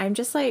again. I'm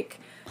just like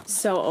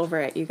so over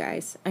it, you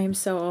guys. I am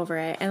so over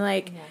it. And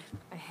like,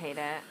 I hate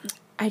it.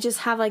 I just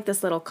have like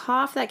this little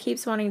cough that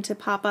keeps wanting to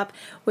pop up,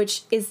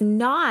 which is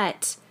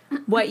not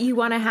what you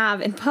want to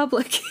have in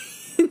public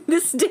in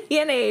this day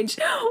and age,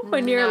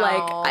 when you're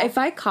like, if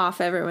I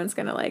cough, everyone's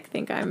gonna like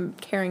think I'm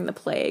carrying the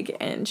plague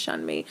and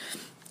shun me.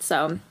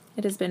 So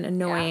it has been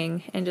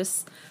annoying and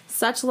just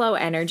such low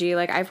energy.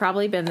 Like, I've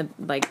probably been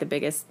the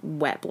biggest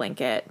wet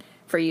blanket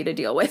for you to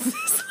deal with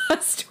this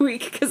last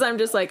week, because I'm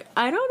just like,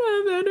 I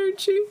don't have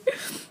energy.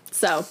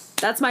 So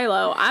that's my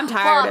low. I'm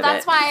tired of it.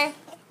 That's why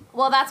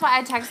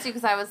I texted you,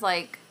 because I was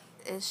like,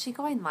 is she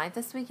going live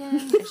this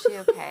weekend? Is she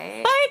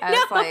okay? I know.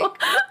 was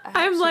like,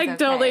 I'm like okay.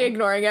 totally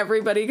ignoring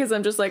everybody, because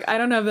I'm just like, I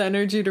don't have the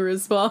energy to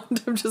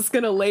respond. I'm just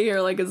gonna lay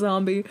here like a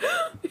zombie.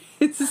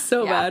 It's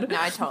so bad. No,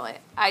 I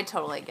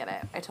totally get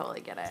it. I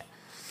totally get it.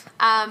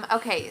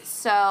 Okay,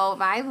 so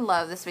my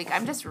low this week,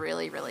 I'm just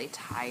really, really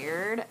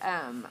tired.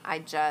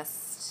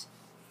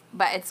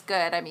 But it's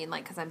good. I mean,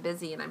 like, because I'm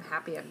busy and I'm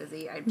happy I'm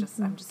busy. I'm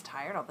just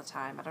tired all the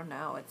time. I don't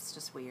know. It's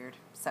just weird.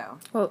 So,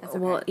 it's okay.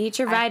 Well, eat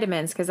your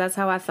vitamins, because that's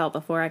how I felt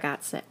before I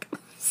got sick.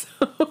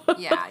 So.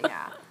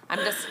 Yeah. I'm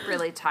just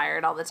really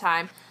tired all the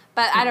time.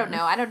 But I don't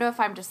know. I don't know if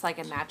I'm just like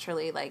a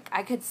naturally, like,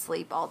 I could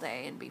sleep all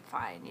day and be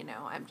fine, you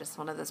know. I'm just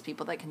one of those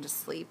people that can just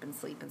sleep and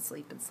sleep and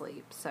sleep and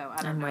sleep. So,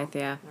 I don't know. I'm with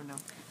you. I don't know.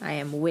 I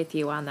am with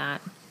you on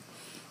that.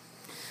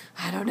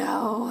 I don't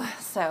know.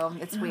 So,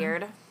 it's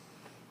weird.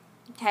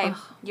 Okay,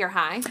 your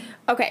high.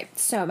 Okay,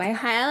 so my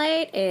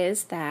highlight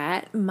is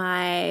that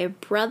my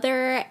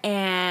brother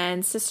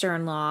and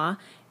sister-in-law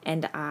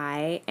and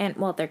I, and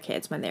well, their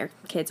kids, when their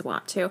kids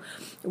want to,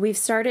 we've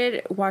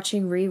started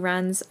watching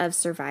reruns of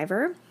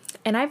Survivor,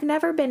 and I've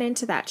never been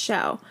into that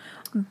show,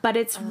 but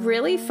it's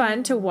really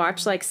fun to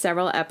watch like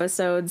several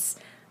episodes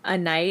a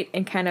night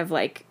and kind of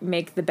like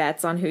make the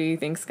bets on who you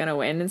think's gonna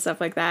win and stuff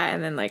like that,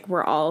 and then like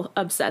we're all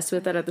obsessed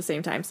with it at the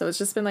same time. So it's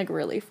just been like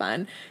really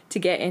fun to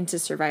get into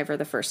Survivor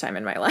the first time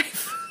in my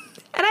life.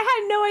 And I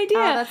had no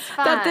idea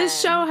that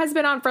this show has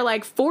been on for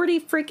like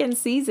 40 freaking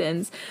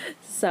seasons.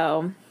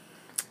 So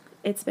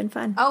it's been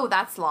fun. Oh,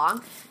 that's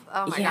long.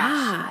 Oh my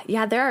gosh.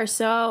 Yeah, there are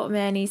so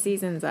many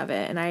seasons of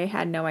it, and I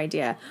had no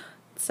idea.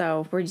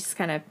 So we're just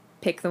kind of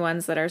pick the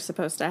ones that are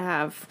supposed to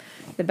have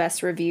the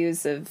best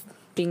reviews of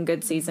being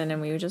good season,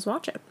 and we would just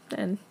watch it,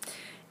 and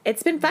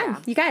it's been fun.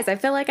 You guys, I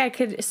feel like I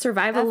could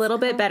survive a little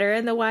bit better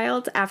in the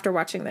wild after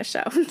watching this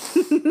show.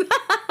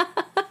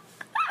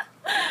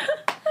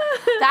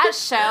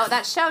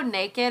 that show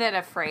Naked and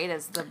Afraid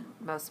is the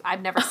most,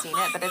 I've never seen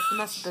it, but it's the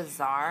most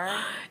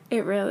bizarre.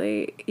 It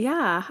really,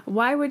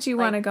 why would you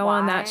want to go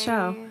on that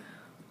show?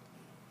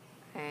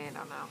 I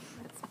don't know,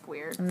 it's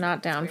weird. I'm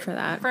not down for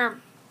that.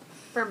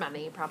 For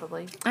money,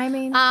 probably. I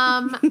mean,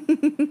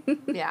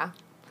 yeah.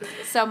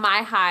 So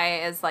my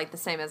high is like the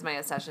same as my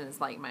obsession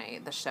is like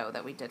the show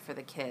that we did for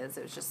the kids.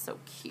 It was just so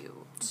cute.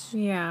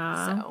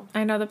 Yeah. So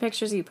I know the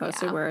pictures you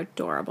posted were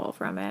adorable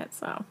from it.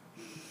 So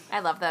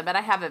I love them, and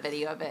I have a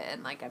video of it,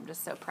 and like I'm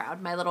just so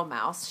proud. My little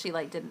mouse, she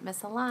like didn't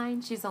miss a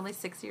line. She's only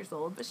 6 years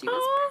old, but she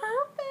was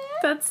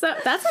perfect.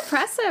 That's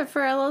impressive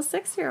for a little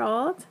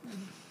 6-year-old.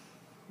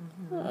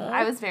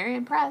 I was very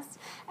impressed.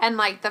 And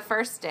like the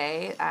first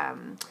day,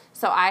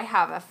 so I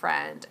have a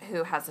friend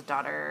who has a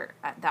daughter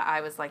that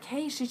I was like,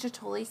 hey, she should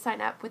totally sign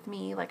up with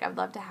me. Like, I'd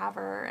love to have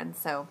her. And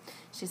so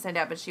she signed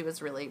up, but she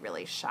was really,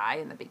 really shy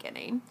in the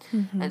beginning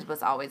and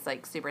was always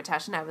like super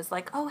attached. And I was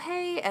like, oh,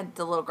 hey. And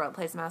the little girl that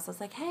plays the mouse was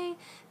like, hey,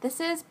 this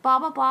is blah,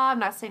 blah, blah. I'm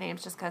not saying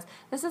names just because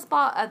this is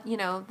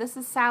this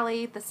is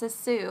Sally. This is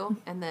Sue.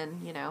 And then,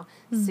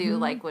 Sue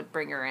like would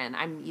bring her in.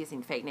 I'm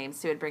using fake names.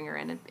 Sue would bring her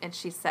in. And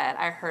she said,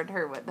 I heard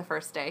her the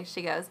first day.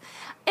 She goes,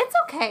 it's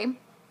okay.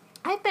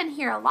 I've been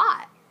here a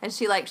lot. And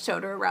she, like,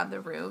 showed her around the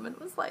room and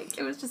was like,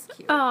 it was just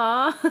cute.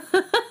 Aww.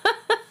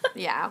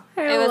 Yeah.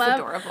 It was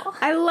adorable.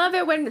 I love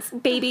it when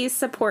babies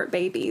support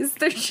babies.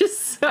 They're just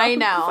so I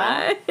know.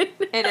 fun.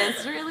 It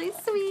is really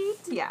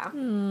sweet. Yeah.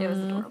 It was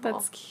adorable.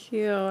 That's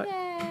cute.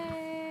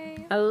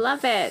 Yay. I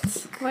love it.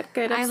 What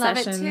good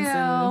obsessions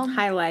and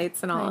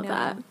highlights and all of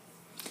that.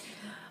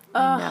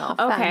 Oh,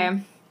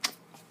 okay.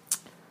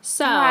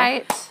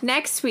 So,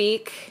 next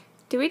week,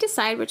 do we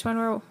decide which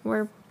one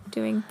we're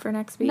doing for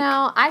next week?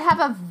 No, I have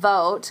a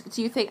vote.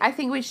 I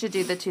think we should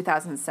do the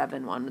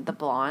 2007 one with the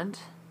blonde.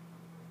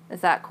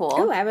 Is that cool?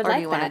 Oh, I would like that. Or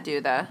do you want to do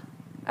the...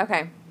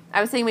 Okay.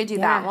 I was saying we do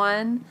that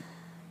one.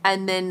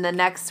 And then the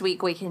next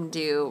week we're going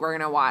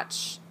to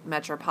watch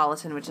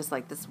Metropolitan, which is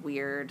like this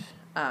weird...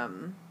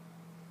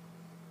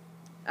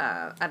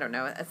 I don't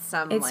know. It's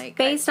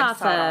based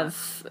off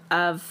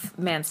of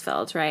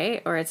Mansfield,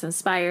 right? Or it's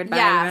inspired by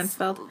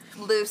Mansfield?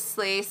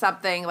 Loosely,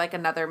 something like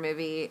another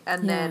movie.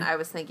 And then I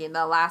was thinking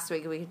the last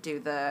week we could do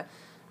the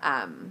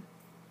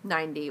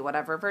 90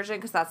 whatever version,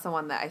 because that's the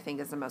one that I think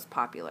is the most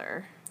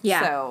popular.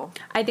 Yeah. So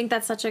I think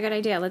that's such a good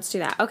idea. Let's do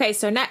that. Okay,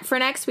 so for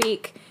next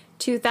week,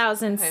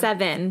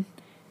 2007.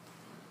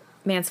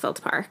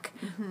 Mansfield Park,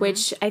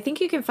 which I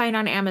think you can find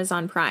on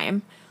Amazon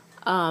Prime.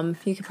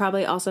 You could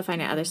probably also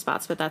find it other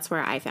spots, but that's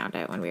where I found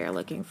it when we were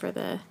looking for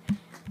the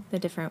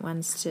different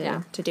ones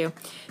to do.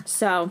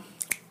 So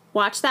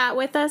watch that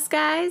with us,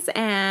 guys,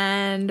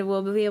 and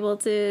we'll be able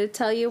to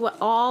tell you what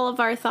all of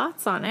our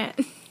thoughts on it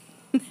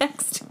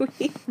next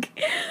week.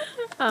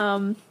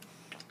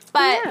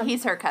 But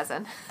he's her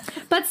cousin.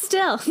 But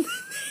still,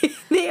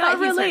 they are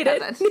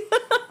related.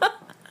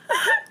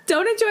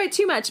 Don't enjoy it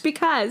too much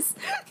because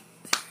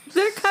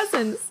they're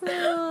cousins.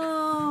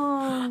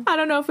 Oh I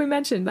don't know if we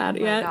mentioned that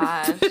yet. my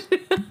gosh.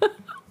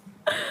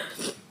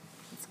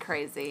 It's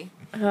crazy.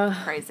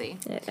 Crazy.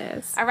 It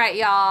is. All right,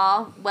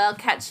 y'all. We'll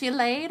catch you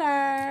later.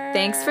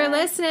 Thanks for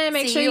listening.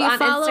 Make See sure you on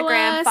follow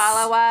Instagram. us.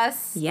 Follow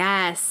us.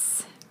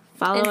 Yes.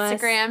 Follow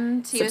us.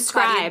 Instagram, T with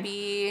Subscribe. Claudia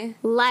B.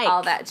 Like.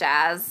 All that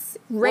jazz.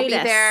 Rate we'll be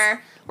us.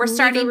 there. We're Leave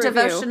starting a review.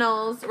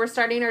 devotionals. We're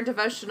starting our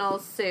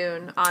devotionals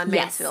soon on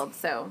Yes. Mansfield.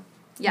 So,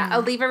 yeah. Oh,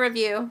 leave a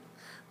review.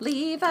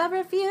 Leave a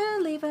review.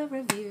 Leave a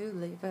review.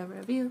 Leave a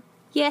review.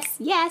 Yes,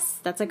 yes.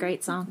 That's a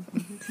great song.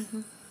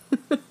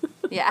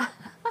 Yeah.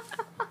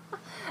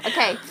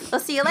 Okay.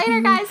 We'll see you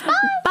later, guys. Bye.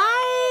 Bye.